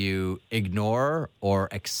 whether you ignore or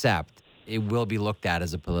accept, it will be looked at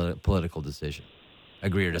as a political decision.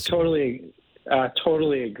 Agree or disagree?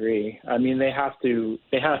 Totally agree. I mean, they have to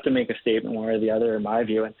make a statement one or the other, in my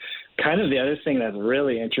view. And kind of the other thing that's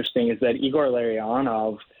really interesting is that Igor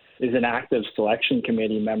Larionov is an active selection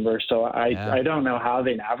committee member. So I don't know how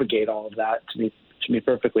they navigate all of that, to be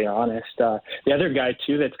perfectly honest. The other guy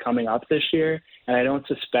too that's coming up this year, and I don't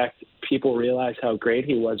suspect people realize how great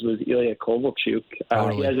he was Ilya Kovalchuk.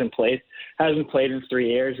 He hasn't played in 3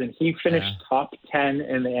 years, and he finished top 10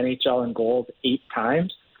 in the NHL in goals 8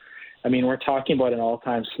 times. I mean, we're talking about an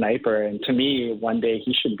all-time sniper, and to me, one day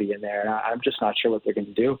he should be in there. And I'm just not sure what they're going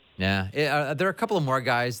to do. Yeah, there are a couple of more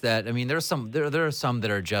guys that there are some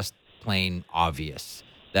that are just plain obvious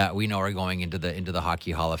that we know are going into the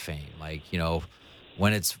Hockey Hall of Fame. Like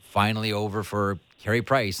when it's finally over for Carey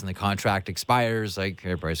Price and the contract expires, like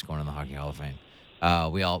Carey Price going in the Hockey Hall of Fame.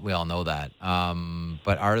 We all know that.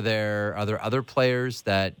 But are there other players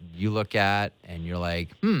that you look at and you're like,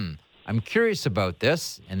 I'm curious about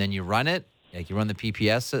this, and then you run it, like you run the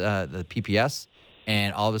PPS,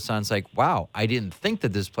 and all of a sudden it's like, wow, I didn't think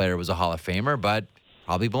that this player was a Hall of Famer, but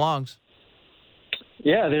probably belongs.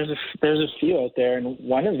 Yeah, there's a few out there, and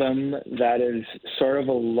one of them that is sort of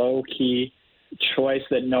a low-key choice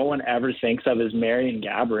that no one ever thinks of is Marian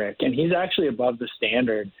Gaborik, and he's actually above the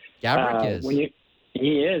standard. Gaborik is.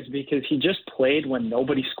 He is, because he just played when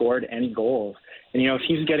nobody scored any goals. And, if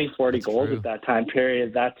he's getting 40 goals at that time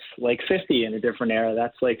period, that's like 50 in a different era.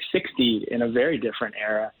 That's like 60 in a very different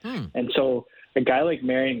era. And so a guy like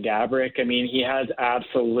Marian Gaborik, he has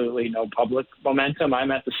absolutely no public momentum.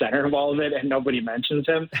 I'm at the center of all of it, and nobody mentions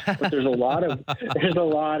him. But there's a lot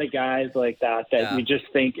of guys like that you just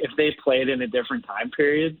think if they played in a different time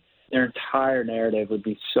period, their entire narrative would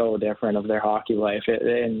be so different of their hockey life.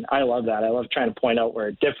 And I love that. I love trying to point out where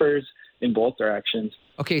it differs in both directions.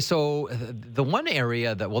 Okay, so the one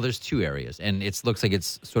area there's two areas, and it looks like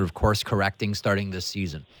it's sort of course correcting starting this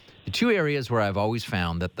season. The two areas where I've always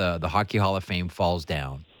found that the Hockey Hall of Fame falls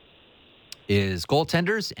down is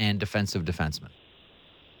goaltenders and defensive defensemen.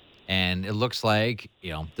 And it looks like,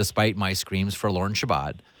 despite my screams for Lauren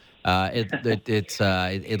Chabot,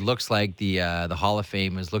 it looks like the Hall of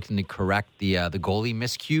Fame is looking to correct the goalie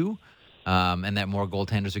miscue, and that more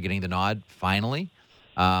goaltenders are getting the nod finally.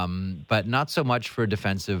 But not so much for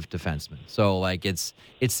defensive defensemen. So it's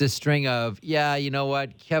this string of, you know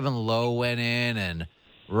what, Kevin Lowe went in, and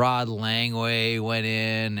Rod Langway went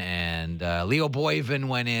in, and Leo Boyven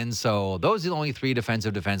went in. So those are the only three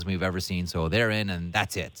defensive defensemen we've ever seen. So they're in, and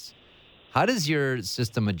that's it. How does your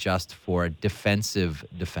system adjust for defensive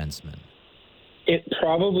defensemen? It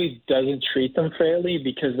probably doesn't treat them fairly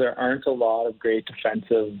because there aren't a lot of great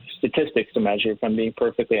defensive statistics to measure, if I'm being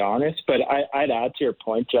perfectly honest. But I'd add to your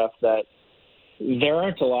point, Jeff, that there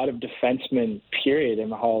aren't a lot of defensemen, period, in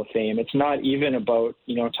the Hall of Fame. It's not even about,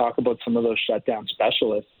 talk about some of those shutdown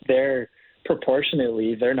specialists.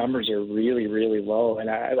 Proportionately, their numbers are really, really low. And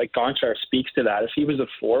Gonchar speaks to that. If he was a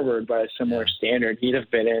forward by a similar standard, he'd have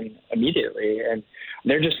been in immediately. And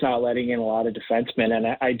they're just not letting in a lot of defensemen.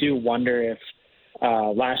 And I do wonder if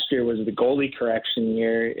last year was the goalie correction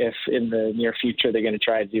year, if in the near future they're going to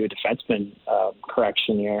try to do a defenseman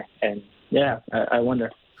correction year. And, I wonder.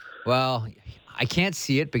 Well, I can't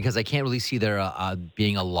see it because I can't really see there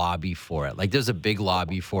being a lobby for it. There's a big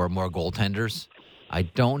lobby for more goaltenders. I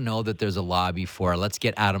don't know that there's a lobby for, let's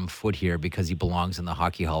get Adam Foote here because he belongs in the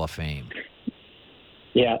Hockey Hall of Fame.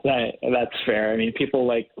 Yeah, that's fair. People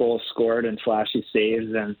like goals scored and flashy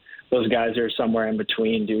saves, and those guys are somewhere in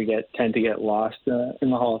between tend to get lost in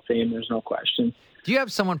the Hall of Fame. There's no question. Do you have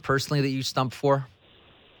someone personally that you stump for?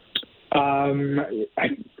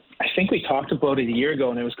 I think we talked about it a year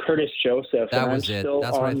ago, and it was Curtis Joseph. That was it.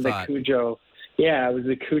 That's what I thought. Cujo. Yeah, it was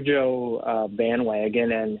the Cujo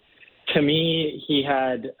bandwagon, and to me, he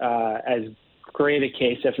had as great a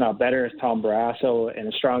case, if not better, as Tom Barrasso, and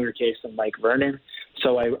a stronger case than Mike Vernon.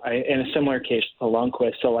 So I in a similar case to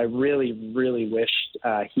Lundqvist. So I really, really wished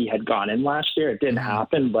he had gone in last year. It didn't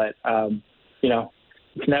happen, but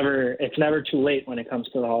it's never too late when it comes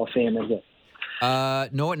to the Hall of Fame, is it?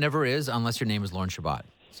 No, it never is, unless your name is Lauren Chabot.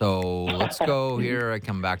 So let's go here. I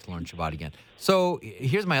come back to Lauren Chabot again. So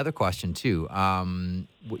here's my other question, too.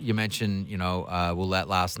 You mentioned, Willette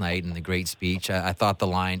last night and the great speech. I thought the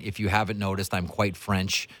line, if you haven't noticed, I'm quite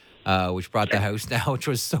French, which brought the house down, which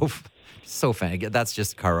was so fan. That's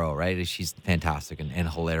just Caro, right? She's fantastic and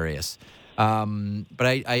hilarious. But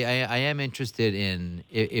I am interested in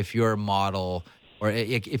if your model, or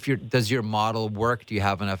does your model work? Do you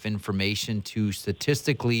have enough information to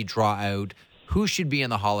statistically draw out who should be in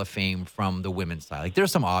the Hall of Fame from the women's side?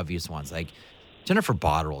 There's some obvious ones, Jennifer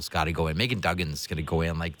Botterill's got to go in. Megan Duggan's going to go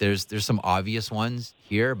in. There's some obvious ones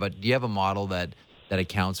here, but do you have a model that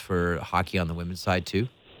accounts for hockey on the women's side too?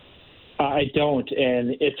 I don't,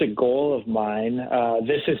 and it's a goal of mine.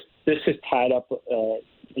 This is tied up, a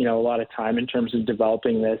lot of time in terms of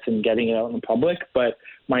developing this and getting it out in the public. But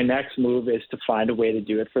my next move is to find a way to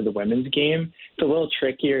do it for the women's game. It's a little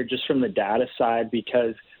trickier just from the data side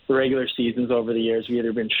because the regular seasons over the years have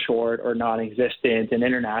either been short or non-existent, and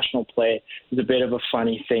international play is a bit of a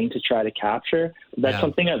funny thing to try to capture. But that's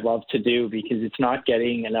something I'd love to do because it's not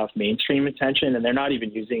getting enough mainstream attention, and they're not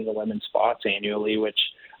even using the women's spots annually, which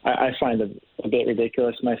I find a bit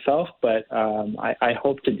ridiculous myself, but I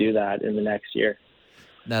hope to do that in the next year.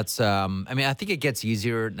 That's, I think it gets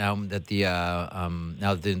easier now that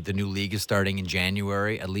the new league is starting in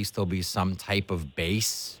January. At least there'll be some type of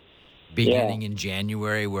base beginning in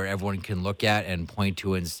January where everyone can look at and point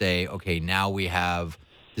to and say, okay, now we have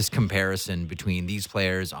this comparison between these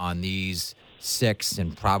players on these 6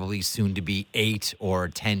 and probably soon to be 8 or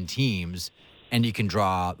 10 teams. And you can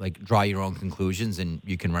draw your own conclusions, and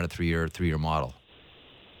you can run it through your model.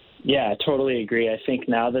 Yeah, I totally agree. I think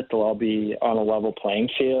now that they'll all be on a level playing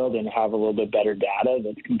field and have a little bit better data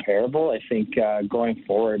that's comparable, I think going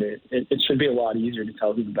forward it should be a lot easier to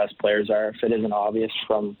tell who the best players are if it isn't obvious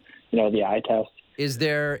from the eye test. Is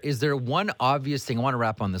there one obvious thing? I want to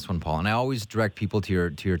wrap on this one, Paul. And I always direct people to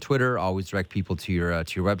your Twitter. Always direct people to your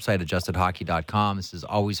website, adjustedhockey.com. This is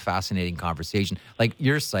always fascinating conversation. Like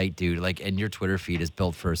your site, dude. And your Twitter feed is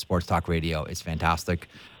built for sports talk radio. It's fantastic.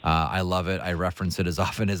 I love it. I reference it as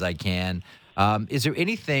often as I can. Is there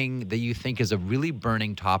anything that you think is a really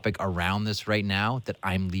burning topic around this right now that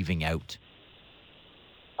I'm leaving out?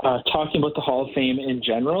 Talking about the Hall of Fame in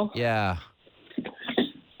general. Yeah.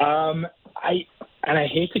 I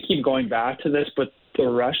hate to keep going back to this, but the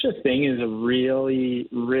Russia thing is really,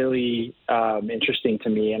 really interesting to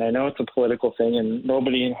me. And I know it's a political thing, and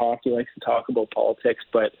nobody in hockey likes to talk about politics,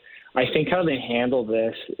 but I think how they handle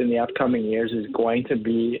this in the upcoming years is going to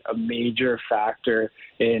be a major factor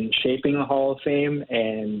in shaping the Hall of Fame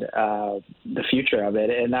and the future of it.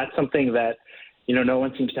 And that's something that no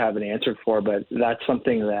one seems to have an answer for, but that's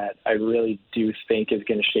something that I really do think is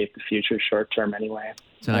going to shape the future short term anyway.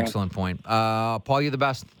 It's an excellent point. Paul, you're the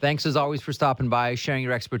best. Thanks as always for stopping by, sharing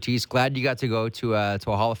your expertise. Glad you got to go to a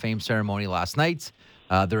Hall of Fame ceremony last night.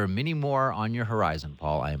 There are many more on your horizon,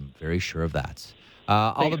 Paul. I am very sure of that.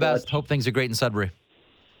 All the best. Hope things are great in Sudbury.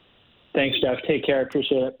 Thanks, Jeff. Take care.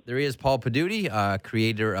 Appreciate it. There he is, Paul Paduti,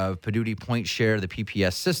 creator of Paduti Point Share, the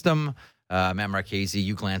PPS system. Matt Marchese,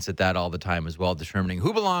 you glance at that all the time as well, determining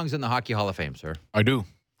who belongs in the Hockey Hall of Fame, sir. I do.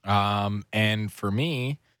 And for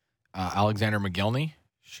me, Alexander McGillis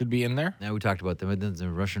should be in there. Now we talked about the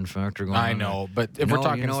Russian factor going on. I know, but if we're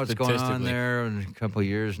talking what's going on there in a couple of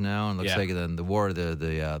years now, and it looks like then the war,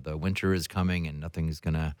 the winter is coming, and nothing's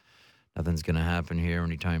gonna happen here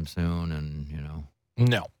anytime soon, and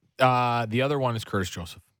No. The other one is Curtis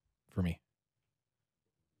Joseph for me.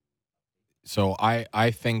 So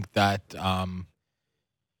I think that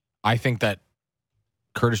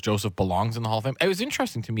Curtis Joseph belongs in the Hall of Fame. It was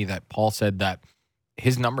interesting to me that Paul said that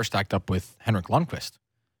his number stacked up with Henrik Lundqvist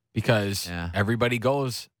because everybody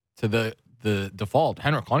goes to the default.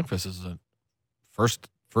 Henrik Lundqvist is a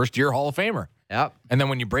first year Hall of Famer. Yep. And then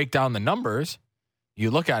when you break down the numbers, you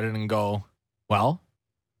look at it and go, well,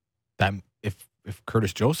 that if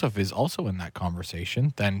Curtis Joseph is also in that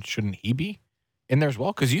conversation, then shouldn't he be in there as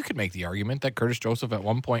well? Because you could make the argument that Curtis Joseph at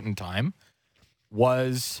one point in time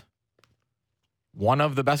was one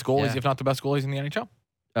of the best goalies, if not the best goalies in the NHL.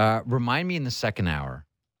 Remind me in the second hour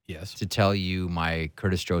to tell you my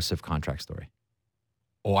Curtis Joseph contract story.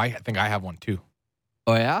 Oh, I think I have one too.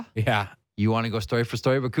 Oh, yeah? Yeah. You want to go story for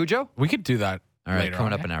story with Cujo? We could do that. All right,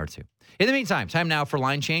 coming up in hour 2. In the meantime, time now for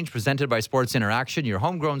Line Change, presented by Sports Interaction, your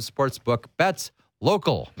homegrown sportsbook bets,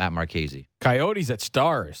 local. Matt Marchese. Coyotes at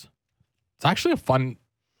Stars. It's actually a fun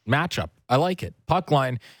matchup. I like it. Puck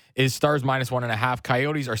line is Stars -1.5.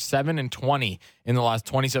 Coyotes are 7-20 in the last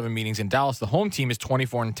 27 meetings in Dallas. The home team is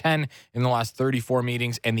 24-10 in the last 34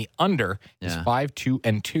 meetings, and the under is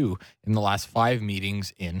 5-2-2 in the last 5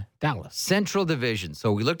 meetings in Dallas. Central Division.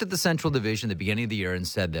 So we looked at the Central Division at the beginning of the year and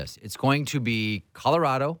said this. It's going to be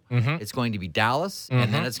Colorado, it's going to be Dallas,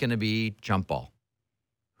 and then it's going to be jump ball.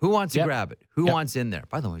 Who wants to grab it? Who wants in there?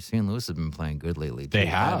 By the way, St. Louis has been playing good lately. They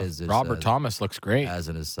have. Robert Thomas looks great. As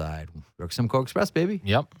an aside. Simcoe Express, baby.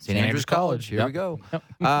 Yep. St. Andrews College. Here we go.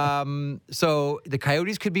 Yep. So the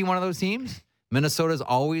Coyotes could be one of those teams. Minnesota's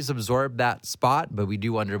always absorbed that spot, but we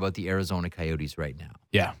do wonder about the Arizona Coyotes right now.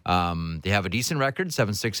 Yeah. They have a decent record,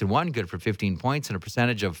 7-6-1, good for 15 points, and a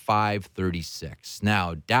percentage of .536.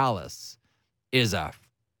 Now, Dallas is a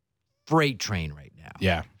freight train right now.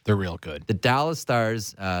 Yeah, they're real good. The Dallas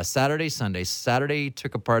Stars, Saturday, Sunday. Saturday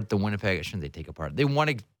took apart the Winnipeg. Shouldn't they take apart? They won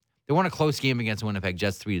a close game against the Winnipeg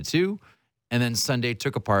Jets 3-2, and then Sunday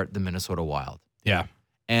took apart the Minnesota Wild. Yeah,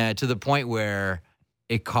 and to the point where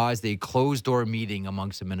it caused a closed-door meeting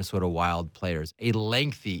amongst the Minnesota Wild players, a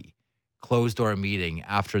lengthy closed-door meeting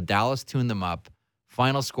after Dallas tuned them up.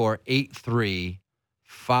 Final score 8-3,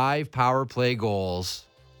 5 power play goals,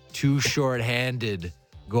 2 shorthanded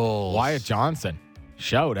goals. Wyatt Johnson,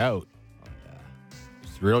 shout out.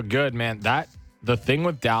 It's real good, man. The thing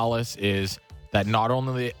with Dallas is that not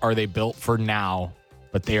only are they built for now,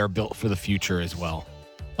 but they are built for the future as well.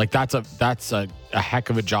 Like that's a heck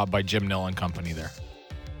of a job by Jim Nill and company there.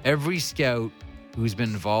 Every scout who's been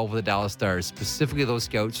involved with the Dallas Stars, specifically those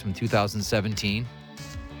scouts from 2017,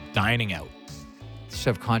 dining out. Should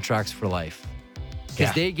have contracts for life.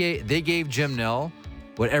 Because they gave Jim Nill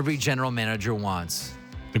what every general manager wants.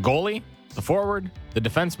 The goalie, the forward, the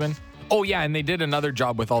defenseman. Oh, yeah, and they did another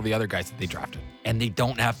job with all the other guys that they drafted. and they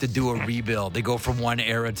don't have to do a rebuild. They go from one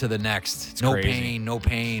era to the next. It's no crazy. pain, no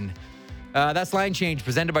pain. That's Line Change,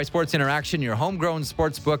 presented by Sports Interaction, your homegrown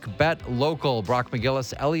sports book. Bet local. Brock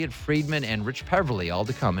McGillis, Elliot Friedman, and Rich Peverly, all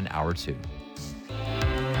to come in hour 2.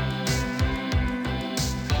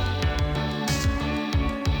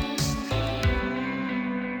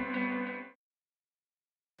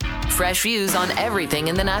 Fresh views on everything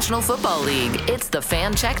in the National Football League. It's the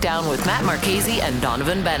Fan Checkdown with Matt Marchese and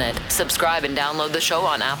Donovan Bennett. Subscribe and download the show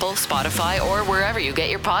on Apple, Spotify, or wherever you get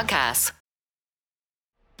your podcasts.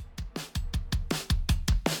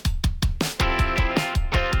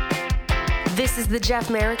 This is the Jeff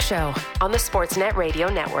Merrick Show on the Sportsnet Radio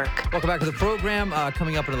Network. Welcome back to the program.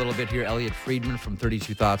 Coming up in a little bit here, Elliot Friedman from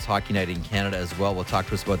 32 Thoughts Hockey Night in Canada as well. Will talk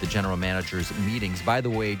to us about the general manager's meetings. By the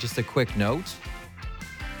way, just a quick note.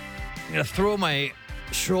 I'm going to throw my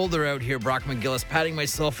shoulder out here, Brock McGillis, patting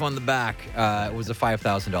myself on the back. It was a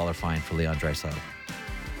 $5,000 fine for Leon Draisaitl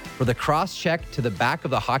for the cross-check to the back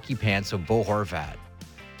of the hockey pants of Bo Horvat.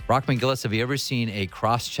 Brock McGillis, have you ever seen a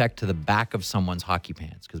cross-check to the back of someone's hockey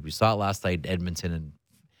pants? Because we saw it last night in Edmonton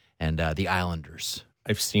and the Islanders.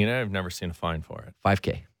 I've seen it. I've never seen a fine for it.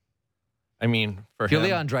 $5,000. I mean, for if you're him,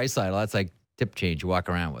 Leon Draisaitl, that's like tip change you walk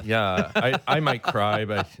around with. Yeah, I might cry,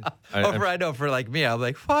 but I know for like me, I'm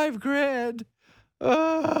like $5,000.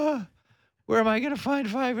 Where am I going to find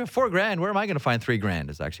 $4,000? Where am I going to find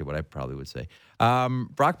 $3,000 is actually what I probably would say.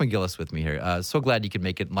 Brock McGillis with me here. So glad you could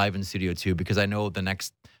make it live in studio too, because I know the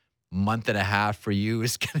next month and a half for you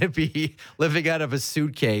is going to be living out of a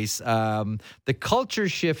suitcase. The Culture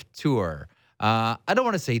Shift Tour. I don't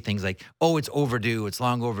want to say things like, oh, it's overdue, it's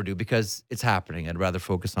long overdue, because it's happening. I'd rather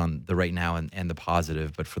focus on the right now and the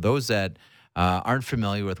positive. But for those that aren't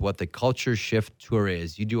familiar with what the Culture Shift Tour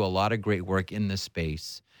is, you do a lot of great work in this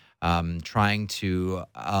space, trying to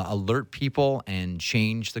alert people and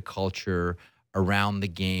change the culture around the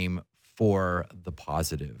game for the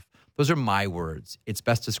positive. Those are my words. It's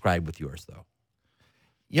best described with yours, though.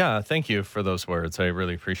 Yeah, thank you for those words. I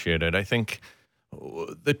really appreciate it. I think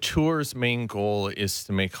the tour's main goal is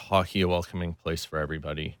to make hockey a welcoming place for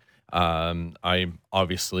everybody. I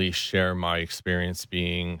obviously share my experience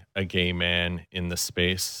being a gay man in the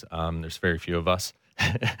space. There's very few of us,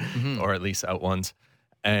 or at least out ones.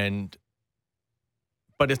 But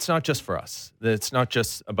it's not just for us. It's not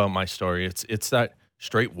just about my story. It's that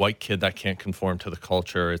straight white kid that can't conform to the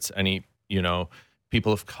culture. It's any,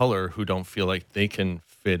 people of color who don't feel like they can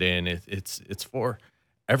fit in. It's for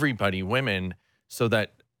everybody, women, so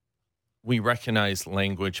that we recognize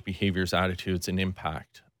language, behaviors, attitudes, and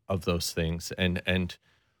impact of those things. And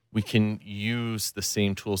we can use the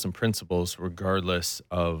same tools and principles regardless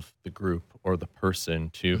of the group or the person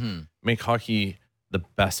to make hockey the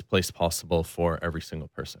best place possible for every single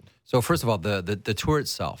person. So first of all, the tour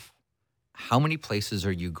itself, how many places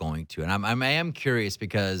are you going to? And I am curious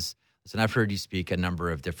because, listen, I've heard you speak a number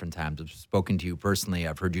of different times. I've spoken to you personally.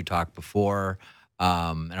 I've heard you talk before.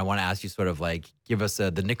 And I want to ask you sort of like, give us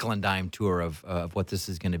the nickel and dime tour of what this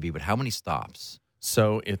is going to be. But how many stops?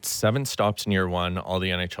 So it's 7 stops in year one, all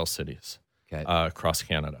the NHL cities across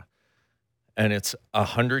Canada. And it's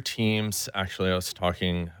 100 teams. Actually, I was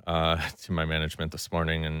talking to my management this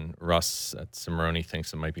morning, and Russ at Cimarroni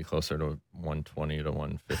thinks it might be closer to 120 to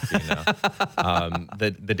 150 now.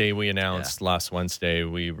 The day we announced last Wednesday,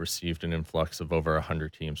 we received an influx of over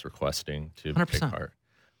 100 teams requesting to 100%. take part.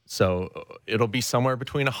 So it'll be somewhere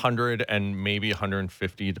between 100 and maybe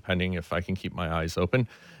 150, depending if I can keep my eyes open.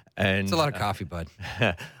 And it's a lot of coffee, bud.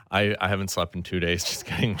 I haven't slept in 2 days, just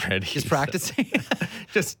getting ready. Just practicing?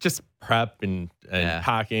 just prep and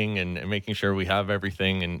packing and making sure we have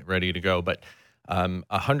everything and ready to go. But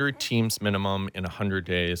 100 teams minimum in 100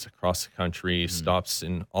 days across the country, stops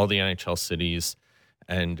in all the NHL cities.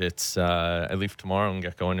 And it's I leave tomorrow and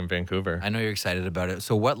get going in Vancouver. I know you're excited about it.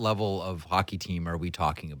 So what level of hockey team are we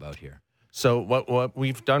talking about here? So what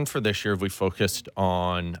we've done for this year, we focused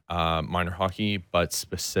on minor hockey, but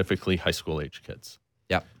specifically high school age kids.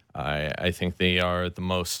 Yep. I think they are the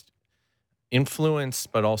most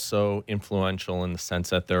influenced, but also influential in the sense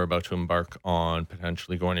that they're about to embark on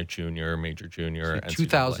potentially going to junior, major junior. So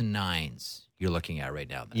 2009s you're looking at right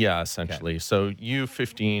now. Then. Yeah, essentially. Okay. So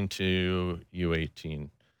U15 to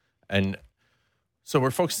U18. And so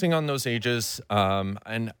we're focusing on those ages.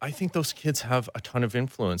 And I think those kids have a ton of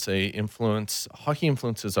influence. Hockey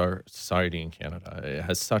influences our society in Canada. It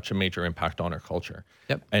has such a major impact on our culture.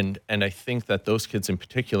 Yep. And I think that those kids in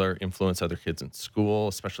particular influence other kids in school,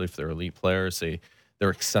 especially if they're elite players. They're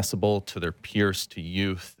accessible to their peers, to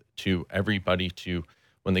youth, to everybody, to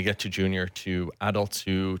when they get to junior to adults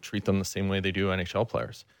who treat them the same way they do NHL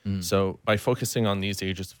players. So by focusing on these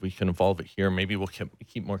ages, if we can evolve it here, maybe we'll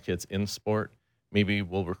keep more kids in sport. Maybe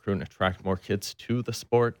we'll recruit and attract more kids to the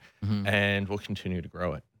sport, and we'll continue to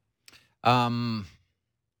grow it. I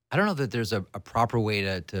don't know that there's a proper way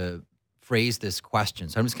to phrase this question,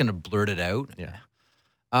 so I'm just going to blurt it out. Yeah.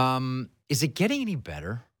 Is it getting any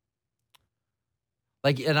better?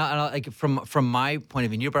 Like, and like from my point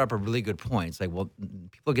of view, you brought up a really good point. It's like, well,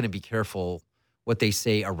 people are going to be careful what they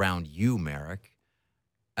say around you, Merrick,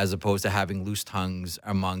 as opposed to having loose tongues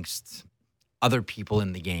amongst other people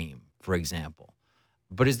in the game, for example.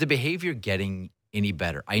 But is the behavior getting any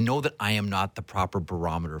better? I know that I am not the proper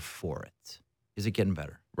barometer for it. Is it getting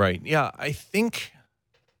better? Right. Yeah, I think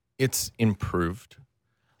it's improved.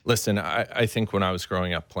 Listen, I think when I was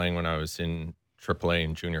growing up playing, when I was in AAA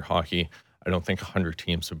and junior hockey, I don't think 100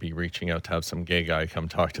 teams would be reaching out to have some gay guy come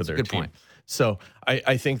talk to their team. Point. So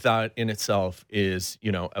I think that in itself is,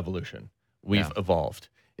 evolution. We've evolved.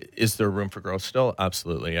 Is there room for growth still?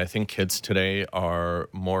 Absolutely. I think kids today are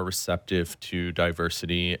more receptive to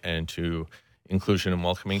diversity and to inclusion and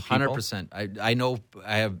welcoming people. 100%. I know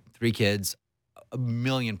I have 3 kids.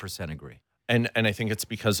 1,000,000% agree. And I think it's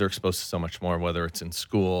because they're exposed to so much more, whether it's in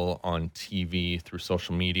school, on TV, through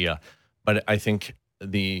social media. But I think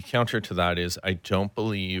the counter to that is I don't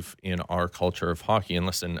believe in our culture of hockey. And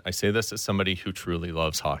listen, I say this as somebody who truly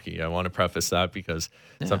loves hockey. I want to preface that because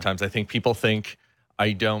sometimes I think people think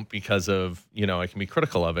I don't because of, I can be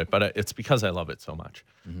critical of it, but it's because I love it so much.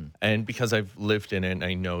 And because I've lived in it and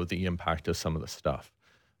I know the impact of some of the stuff.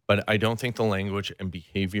 But I don't think the language and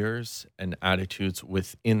behaviors and attitudes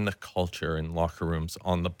within the culture in locker rooms,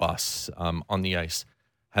 on the bus, on the ice,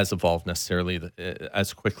 has evolved necessarily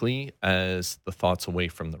as quickly as the thoughts away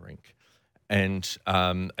from the rink. And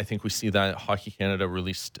I think we see that Hockey Canada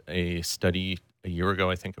released a study a year ago,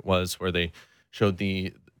 I think it was, where they showed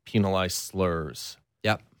the penalized slurs.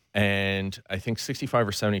 Yep. And I think 65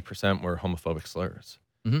 or 70% were homophobic slurs.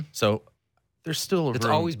 So there's still a It's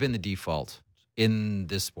room. always been the default in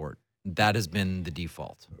this sport. That has been the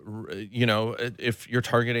default. If you're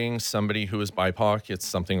targeting somebody who is BIPOC, it's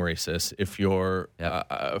something racist. If you're,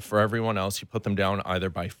 for everyone else, you put them down either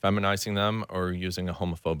by feminizing them or using a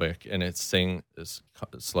homophobic, and it's saying this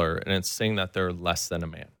slur, and it's saying that they're less than a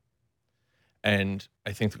man. And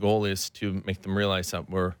I think the goal is to make them realize that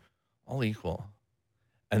we're all equal.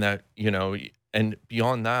 And that, and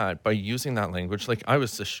beyond that, by using that language, like I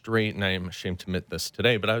was a straight, and I am ashamed to admit this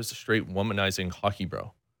today, but I was a straight womanizing hockey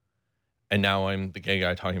bro. And now I'm the gay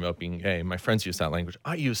guy talking about being gay. My friends use that language.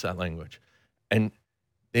 I use that language. And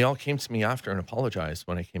they all came to me after and apologized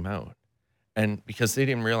when I came out. And because they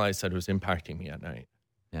didn't realize that it was impacting me at night.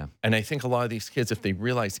 Yeah. And I think a lot of these kids, if they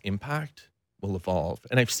realize impact, will evolve.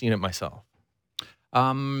 And I've seen it myself.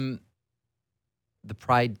 The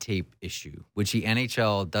pride tape issue, which the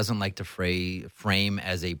NHL doesn't like to frame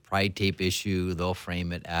as a pride tape issue. They'll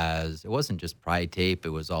frame it as, it wasn't just pride tape,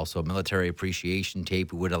 it was also military appreciation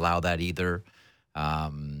tape. We wouldn't allow that either.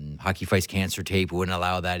 Hockey Fights Cancer tape, we wouldn't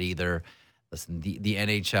allow that either. Listen, the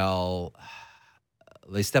NHL,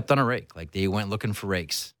 they stepped on a rake. Like, they went looking for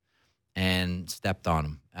rakes and stepped on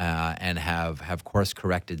them and have course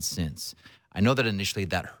corrected since. I know that initially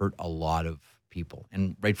that hurt a lot of people,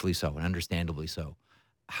 and rightfully so, and understandably so.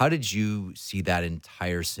 How did you see that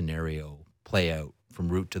entire scenario play out from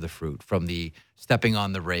root to the fruit, from the stepping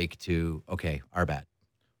on the rake to, okay, our bad?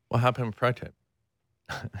 What happened with pride tape?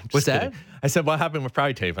 What's that? I said, what happened with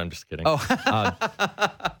pride tape? I'm just kidding. Oh.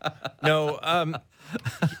 No,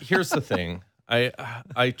 here's the thing.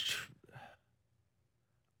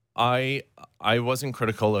 I wasn't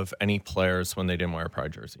critical of any players when they didn't wear a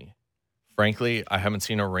pride jersey. Frankly, I haven't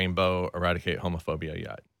seen a rainbow eradicate homophobia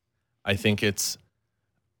yet. I think it's,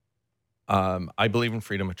 I believe in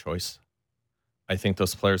freedom of choice. I think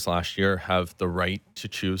those players last year have the right to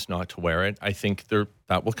choose not to wear it. I think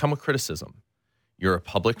that will come with criticism. You're a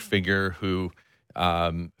public figure who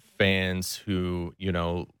fans who,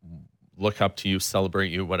 look up to you, celebrate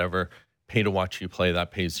you, whatever, pay to watch you play,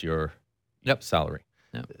 that pays your salary.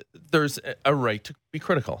 Yep. There's a right to be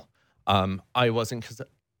critical. I wasn't, because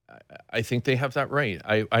I think they have that right.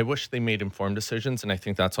 I wish they made informed decisions, and I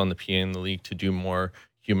think that's on the PA and the league to do more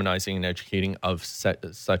humanizing and educating of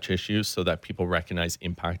such issues so that people recognize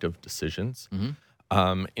impact of decisions.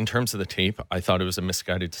 In terms of the tape, I thought it was a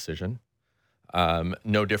misguided decision.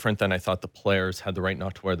 No different than I thought the players had the right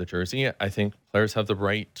not to wear the jersey. I think players have the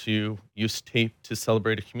right to use tape to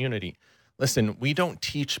celebrate a community. Listen, we don't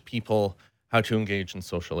teach people how to engage in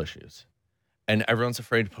social issues. And everyone's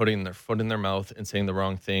afraid of putting their foot in their mouth and saying the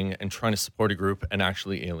wrong thing and trying to support a group and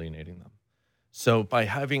actually alienating them. So by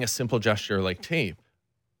having a simple gesture like tape,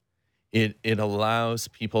 it allows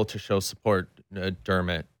people to show support.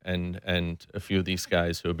 Dermot and a few of these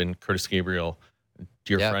guys who have been, Curtis Gabriel,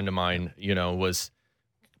 dear friend of mine, was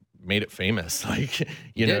made it famous. Like,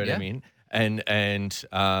 you know what I mean? And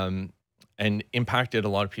impacted a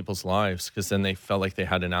lot of people's lives, because then they felt like they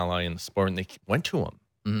had an ally in the sport and they went to him.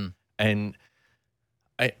 Mm-hmm. And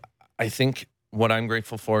I think what I'm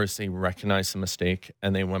grateful for is they recognized the mistake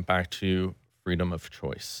and they went back to freedom of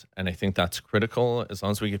choice. And I think that's critical, as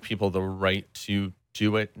long as we give people the right to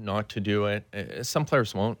do it, not to do it. Some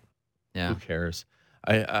players won't. Yeah. Who cares?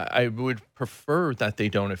 I would prefer that they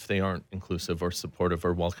don't if they aren't inclusive or supportive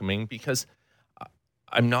or welcoming, because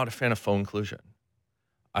I'm not a fan of faux inclusion.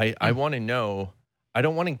 I want to know. I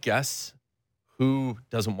don't want to guess who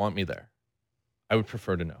doesn't want me there. I would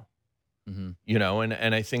prefer to know. Mm-hmm.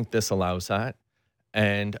 And I think this allows that.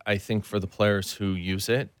 And I think for the players who use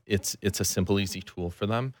it, it's a simple, easy tool for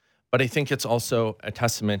them. But I think it's also a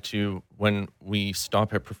testament to when we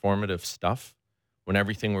stop at performative stuff, when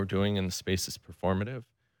everything we're doing in the space is performative,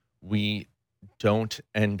 we don't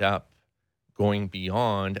end up going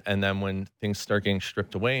beyond. And then when things start getting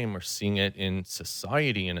stripped away and we're seeing it in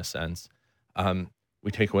society in a sense,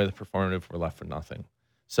 we take away the performative, we're left with nothing.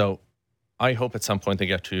 So I hope at some point they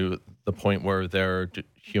get to the point where they're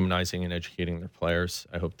humanizing and educating their players.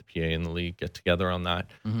 I hope the PA and the league get together on that.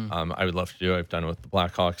 Mm-hmm. I would love to do it. I've done it with the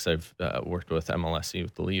Blackhawks. I've worked with MLSE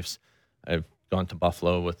with the Leafs. I've gone to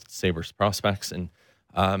Buffalo with Sabres prospects. And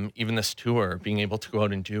even this tour, being able to go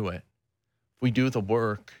out and do it. If we do the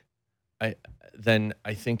work, then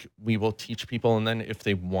I think we will teach people. And then if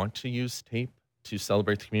they want to use tape to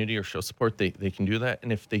celebrate the community or show support, they can do that.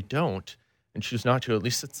 And if they don't, and choose not to, at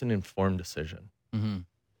least it's an informed decision. Mm-hmm.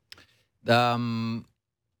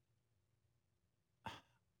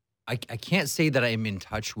 I can't say that I'm in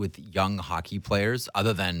touch with young hockey players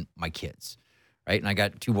other than my kids, right? And I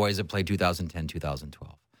got two boys that played 2010,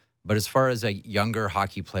 2012. But as far as younger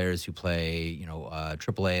hockey players who play,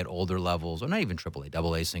 AAA at older levels, or not even AAA,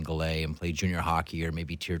 AA, single A, and play junior hockey or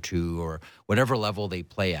maybe tier 2 or whatever level they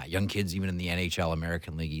play at, young kids even in the NHL,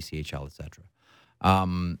 American League, ECHL, etc.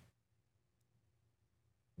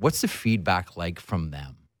 What's the feedback like from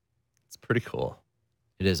them? It's pretty cool.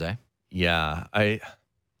 It is, eh? Yeah. When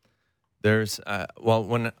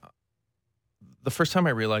the first time I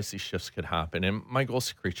realized these shifts could happen, and my goal is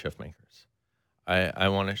to create shift makers. I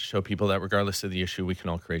want to show people that regardless of the issue, we can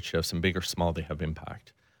all create shifts, and big or small, they have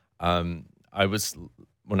impact. When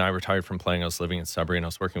I retired from playing, I was living in Sudbury and I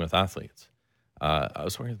was working with athletes. I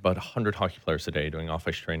was working with about 100 hockey players a day doing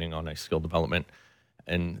off-ice training, on-ice skill development,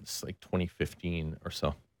 and it's like 2015 or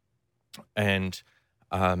so. And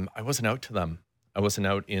I wasn't out to them. I wasn't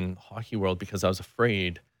out in the hockey world because I was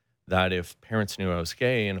afraid that if parents knew I was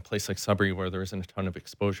gay in a place like Sudbury where there isn't a ton of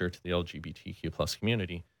exposure to the LGBTQ plus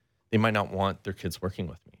community, they might not want their kids working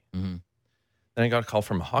with me. Mm-hmm. Then I got a call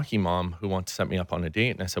from a hockey mom who wanted to set me up on a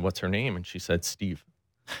date. And I said, "What's her name?" And she said, "Steve."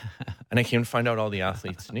 And I came to find out all the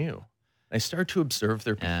athletes knew. And I started to observe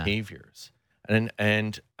their behaviors.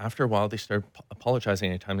 And after a while, they started apologizing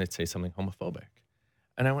anytime they'd say something homophobic.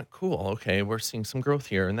 And I went, cool, okay, we're seeing some growth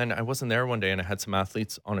here. And then I wasn't there one day and I had some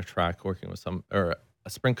athletes on a track working with a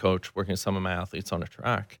sprint coach working with some of my athletes on a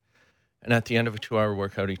track. And at the end of a 2-hour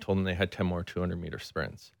workout, he told them they had 10 more 200-meter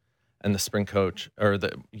sprints. And the sprint coach, or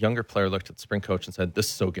the younger player, looked at the sprint coach and said, "This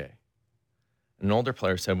is so gay." And an older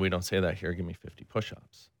player said, "We don't say that here, give me 50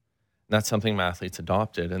 push-ups." And that's something my athletes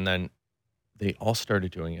adopted. And then they all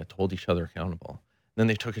started doing it to hold each other accountable. And then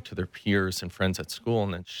they took it to their peers and friends at school,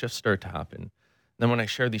 and then shifts started to happen. And then when I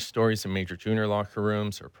share these stories in major junior locker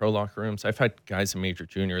rooms or pro locker rooms, I've had guys in major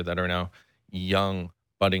junior that are now young,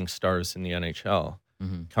 budding stars in the NHL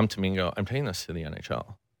come to me and go, "I'm taking this to the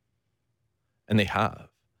NHL." And they have.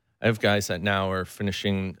 I have guys that now are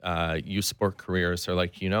finishing youth sport careers. They're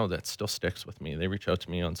like, that still sticks with me. They reach out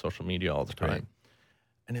to me on social media all the time. Right.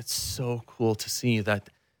 And it's so cool to see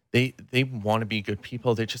that they want to be good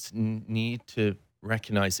people. They just need to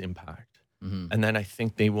recognize impact. Mm-hmm. And then I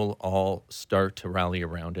think they will all start to rally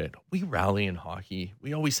around it. We rally in hockey.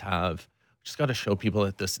 We always have. We just got to show people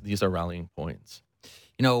that these are rallying points.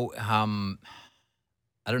 I don't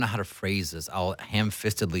know how to phrase this. I'll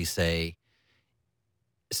ham-fistedly say,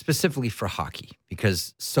 specifically for hockey,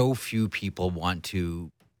 because so few people want to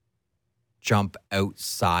jump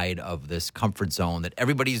outside of this comfort zone that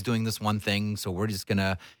everybody's doing this one thing, so we're just going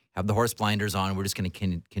to have the horse blinders on. We're just going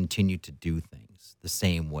to continue to do things the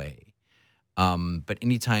same way. But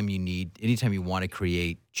anytime you want to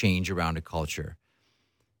create change around a culture,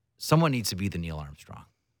 someone needs to be the Neil Armstrong,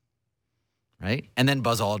 right? And then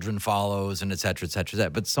Buzz Aldrin follows, and et cetera, et cetera, et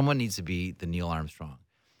cetera. But someone needs to be the Neil Armstrong.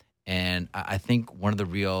 And I think one of the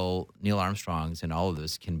real Neil Armstrongs in all of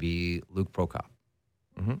this can be Luke Prokop,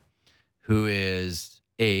 who is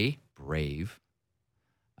brave.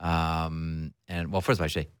 And well, first of all,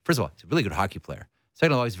 he's a really good hockey player.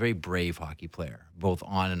 Second of all, he's a very brave hockey player, both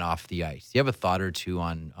on and off the ice. Do you have a thought or two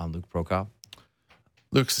on Luke Prokop?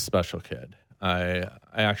 Luke's a special kid. I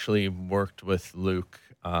actually worked with Luke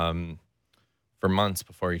for months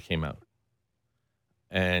before he came out,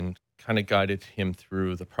 and kind of guided him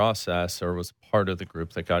through the process, or was part of the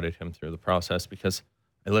group that guided him through the process, because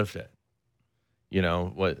I lived it. You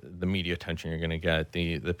know, what the media attention you're going to get,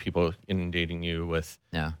 the people inundating you with,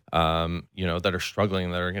 you know, that are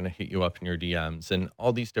struggling, that are going to hit you up in your DMs, and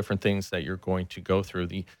all these different things that you're going to go through,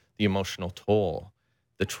 the emotional toll,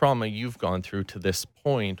 the trauma you've gone through to this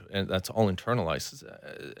point, and that's all internalized.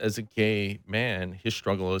 As a gay man, his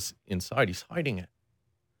struggle is inside. He's hiding it,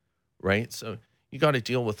 right? So you got to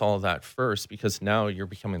deal with all of that first, because now you're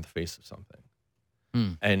becoming the face of something.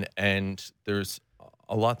 And there's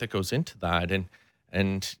a lot that goes into that.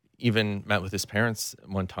 And even met with his parents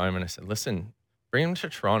one time, and I said, listen, bring him to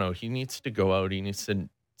Toronto. He needs to go out. He needs to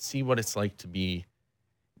see what it's like to be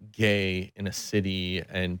gay in a city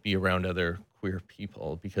and be around other queer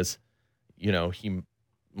people, because, you know,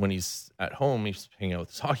 when he's at home, he's hanging out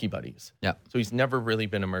with his hockey buddies. Yeah. So he's never really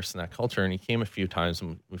been immersed in that culture. And he came a few times,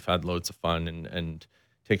 and we've had loads of fun and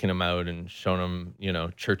taken him out and shown him, you know,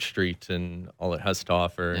 Church Street and all it has to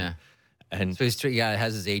offer. Yeah. And so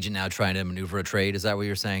has his agent now trying to maneuver a trade. Is that what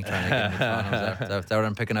you're saying? Trying to get him to Toronto? Is that what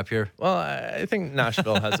I'm picking up here? Well, I think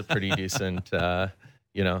Nashville has a pretty decent,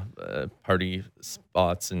 you know, party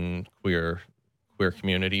spots and queer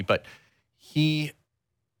community. But he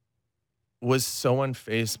was so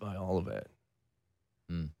unfazed by all of it.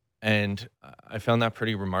 And I found that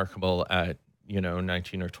pretty remarkable at, you know,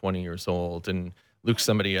 19 or 20 years old. And Luke's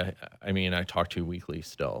somebody, I talk to weekly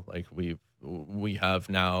still. Like, we have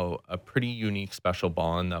now a pretty unique, special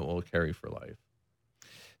bond that we'll carry for life.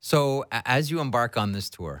 So as you embark on this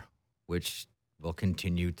tour, which will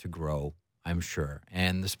continue to grow, I'm sure,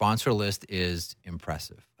 and the sponsor list is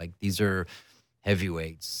impressive. Like, these are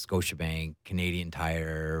heavyweights, Scotiabank, Canadian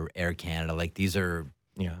Tire, Air Canada. Like, these are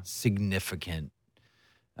significant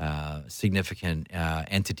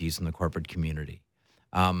entities in the corporate community.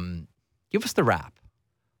 Give us the wrap.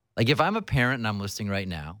 Like, if I'm a parent and I'm listening right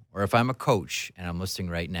now, or if I'm a coach and I'm listening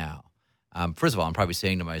right now, first of all, I'm probably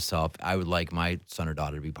saying to myself, I would like my son or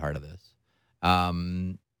daughter to be part of this.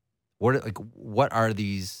 What are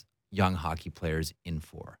these young hockey players in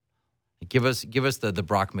for? Like, give us the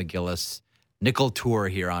Brock McGillis nickel tour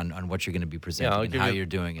here on what you're going to be presenting and how you're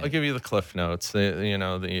doing it. I'll give you the cliff notes,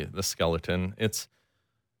 the skeleton. It's,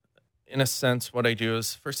 in a sense, what I do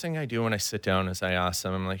is, first thing I do when I sit down is I ask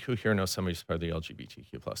them, I'm like, who here knows somebody who's part of the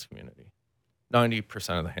LGBTQ plus community?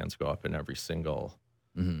 90% of the hands go up in every single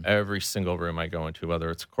room I go into, whether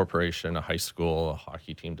it's a corporation, a high school, a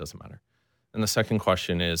hockey team, doesn't matter. And the second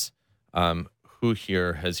question is, who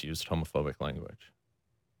here has used homophobic language?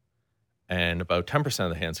 And about 10% of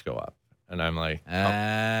the hands go up. And I'm like,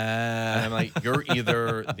 you're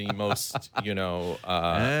either the most,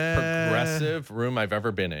 progressive room I've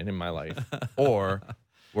ever been in my life, or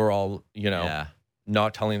we're all,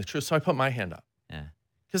 not telling the truth. So I put my hand up. Yeah.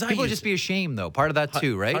 Because people just be ashamed, though. Part of that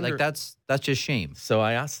too, right? Like, that's just shame. So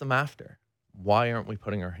I asked them after, why aren't we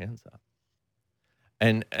putting our hands up?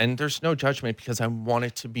 And there's no judgment, because I want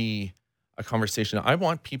it to be a conversation. I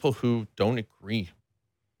want people who don't agree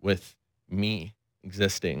with me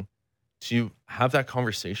existing to have that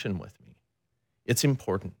conversation with me. It's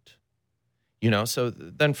important. So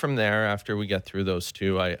then from there, after we get through those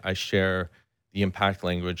two, I share the impact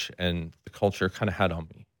language and the culture kind of had on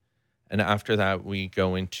me. And after that, we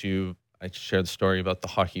go into, I share the story about the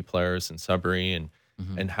hockey players in Sudbury and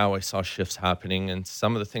how I saw shifts happening and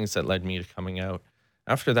some of the things that led me to coming out.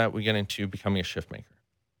 After that, we get into becoming a shift maker.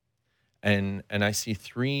 And I see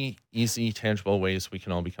 3 easy, tangible ways we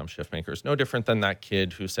can all become shift makers. No different than that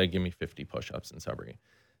kid who said, give me 50 push-ups in Sudbury.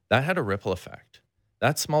 That had a ripple effect.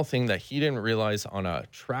 That small thing that he didn't realize on a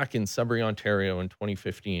track in Sudbury, Ontario in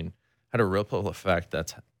 2015 had a ripple effect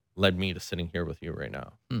that's led me to sitting here with you right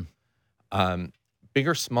now. Big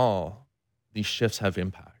or small, these shifts have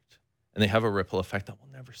impact. And they have a ripple effect that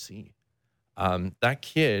we'll never see. That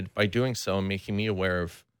kid, by doing so and making me aware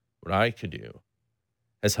of what I could do,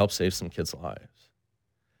 has helped save some kids' lives.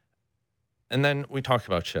 And then we talk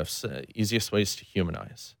about shifts, easiest ways to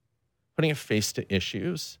humanize. Putting a face to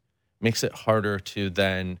issues makes it harder to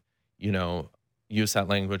then, use that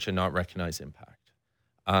language and not recognize impact.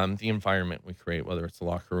 the environment we create, whether it's the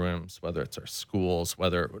locker rooms, whether it's our schools,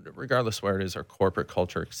 regardless where it is, our corporate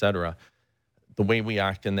culture, et cetera, the way we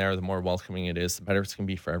act in there, the more welcoming it is, the better it's going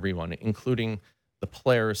to be for everyone, including the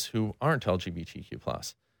players who aren't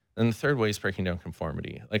LGBTQ+. And the third way is breaking down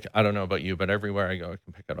conformity. Like, I don't know about you, but everywhere I go, I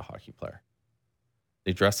can pick out a hockey player.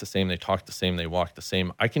 They dress the same, they talk the same, they walk the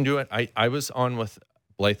same. I can do it. I was on with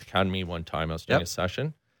Blythe Academy one time. I was doing a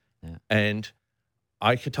session, and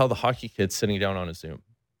I could tell the hockey kids sitting down on a Zoom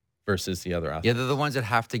versus the other athletes. Yeah, they're the ones that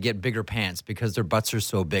have to get bigger pants because their butts are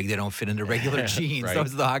so big they don't fit into regular jeans. Right.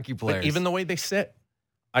 Those are the hockey players. But even the way they sit,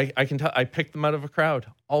 I can tell. I pick them out of a crowd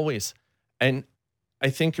always. And I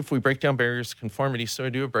think if we break down barriers to conformity, so I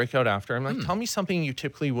do a breakout after. I'm like, tell me something you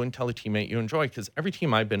typically wouldn't tell a teammate you enjoy. Because every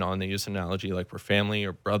team I've been on, they use an analogy like we're family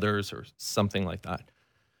or brothers or something like that.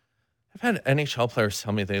 I've had NHL players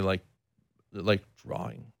tell me they like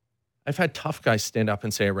drawing. I've had tough guys stand up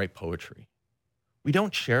and say, I write poetry. We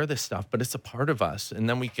don't share this stuff, but it's a part of us. And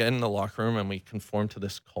then we get in the locker room and we conform to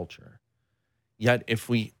this culture. Yet if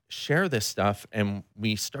we share this stuff and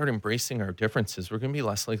we start embracing our differences, we're going to be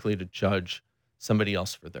less likely to judge somebody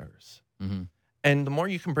else for theirs. Mm-hmm. And the more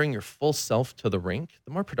you can bring your full self to the rink,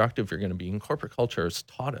 the more productive you're going to be. And corporate culture has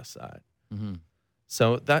taught us that. Mm-hmm.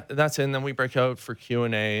 So that's it. And then we break out for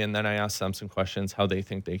Q&A, and then I ask them some questions, how they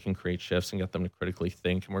think they can create shifts and get them to critically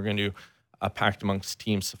think. And we're going to do a pact amongst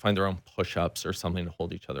teams to find their own push-ups or something to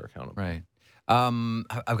hold each other accountable. Right.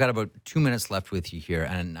 I've got about 2 minutes left with you here,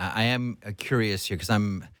 and I am curious here because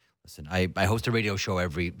I host a radio show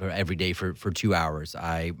every day for 2 hours.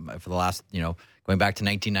 For the last, going back to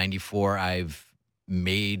 1994, I've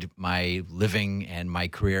made my living and my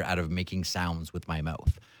career out of making sounds with my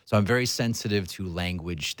mouth. So I'm very sensitive to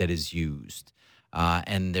language that is used.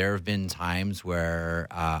 And there have been times where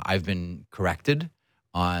I've been corrected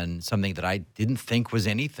on something that I didn't think was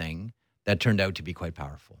anything that turned out to be quite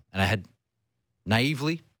powerful. And I had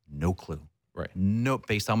naively no clue. Right. No,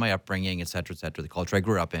 based on my upbringing, et cetera, the culture I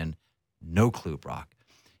grew up in, no clue, Brock.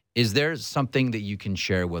 Is there something that you can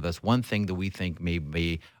share with us? One thing that we think may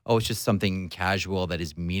be, it's just something casual that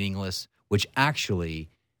is meaningless, which actually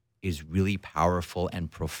is really powerful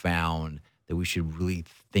and profound that we should really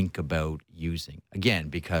think about using. Again,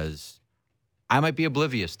 because I might be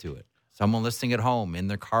oblivious to it. Someone listening at home in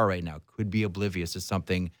their car right now could be oblivious to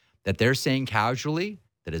something that they're saying casually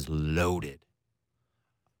that is loaded.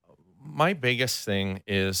 My biggest thing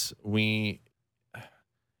is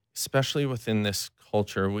especially within this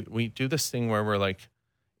culture, we do this thing where we're like,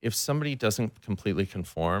 if somebody doesn't completely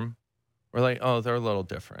conform, we're like, oh, they're a little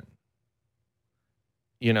different.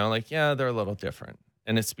 They're a little different.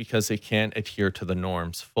 And it's because they can't adhere to the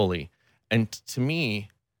norms fully. And to me,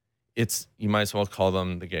 you might as well call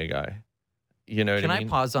them the gay guy. You know what I mean? Can I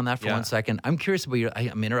pause on that for 1 second? I'm curious about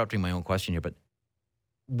I'm interrupting my own question here, but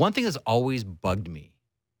one thing that's always bugged me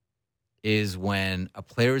is when a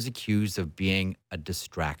player is accused of being a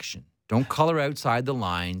distraction. Don't color outside the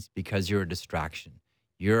lines because you're a distraction.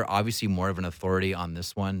 You're obviously more of an authority on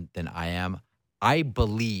this one than I am. I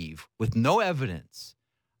believe, with no evidence,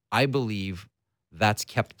 that's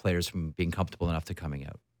kept players from being comfortable enough to coming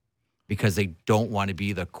out because they don't want to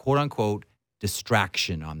be the quote-unquote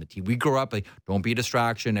distraction on the team. We grew up like, don't be a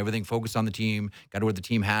distraction, everything focused on the team, got to wear the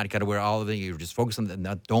team hat, got to wear all of it, you just focus on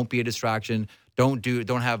that. Don't be a distraction. Don't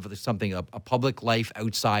have something, a public life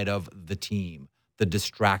outside of the team, the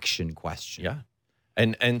distraction question. Yeah.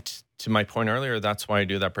 And to my point earlier, that's why I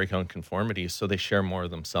do that breakout in conformity, so they share more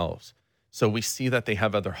of themselves. So we see that they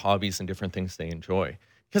have other hobbies and different things they enjoy.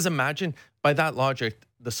 Because imagine, by that logic,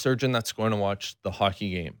 the surgeon that's going to watch the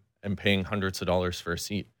hockey game and paying hundreds of dollars for a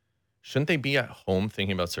seat, shouldn't they be at home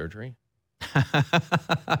thinking about surgery?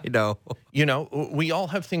 I know. We all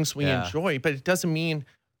have things we enjoy, but it doesn't mean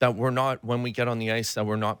that we're not, when we get on the ice, that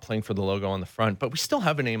we're not playing for the logo on the front, but we still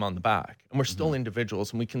have a name on the back, and we're still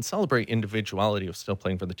individuals, and we can celebrate individuality of still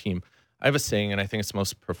playing for the team. I have a saying, and I think it's the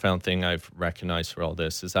most profound thing I've recognized for all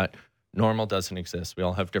this, is that normal doesn't exist. We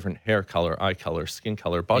all have different hair color, eye color, skin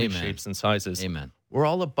color, body shapes, and sizes. Amen. We're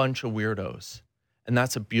all a bunch of weirdos. And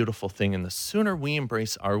that's a beautiful thing. And the sooner we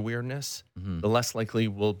embrace our weirdness, the less likely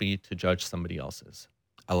we'll be to judge somebody else's.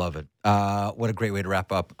 I love it. What a great way to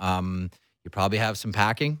wrap up. You probably have some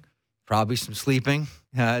packing, probably some sleeping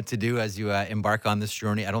to do as you embark on this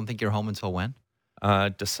journey. I don't think you're home until when?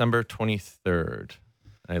 December 23rd.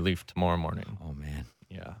 I leave tomorrow morning. Oh, man.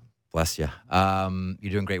 Yeah. Bless you.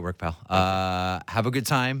 You're doing great work, pal. Have a good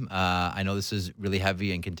time. I know this is really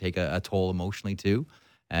heavy and can take a toll emotionally, too.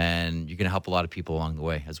 And you're going to help a lot of people along the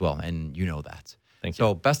way as well. And you know that. Thank you.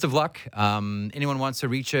 So best of luck. Anyone wants to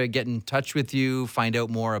reach you, get in touch with you, find out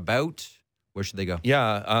more about Where should they go?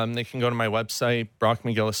 Yeah, they can go to my website,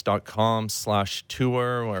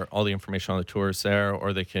 brockmcgillis.com/tour, where all the information on the tour is there,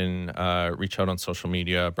 or they can reach out on social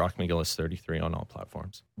media, Brock McGillis 33 on all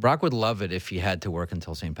platforms. Brock would love it if he had to work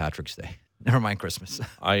until St. Patrick's Day. Never mind Christmas.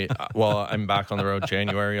 I'm back on the road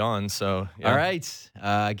January on, so. Yeah. All right.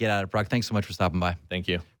 Get at it, Brock. Thanks so much for stopping by. Thank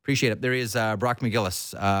you. Appreciate it. There is Brock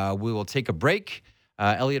McGillis. We will take a break.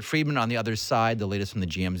 Elliot Friedman on the other side, the latest from the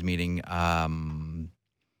GM's meeting.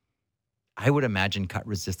 I would imagine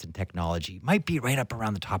cut-resistant technology might be right up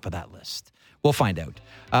around the top of that list. We'll find out.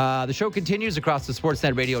 The show continues across the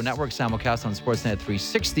Sportsnet Radio Network, simulcast on Sportsnet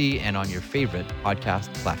 360 and on your favorite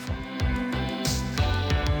podcast platform.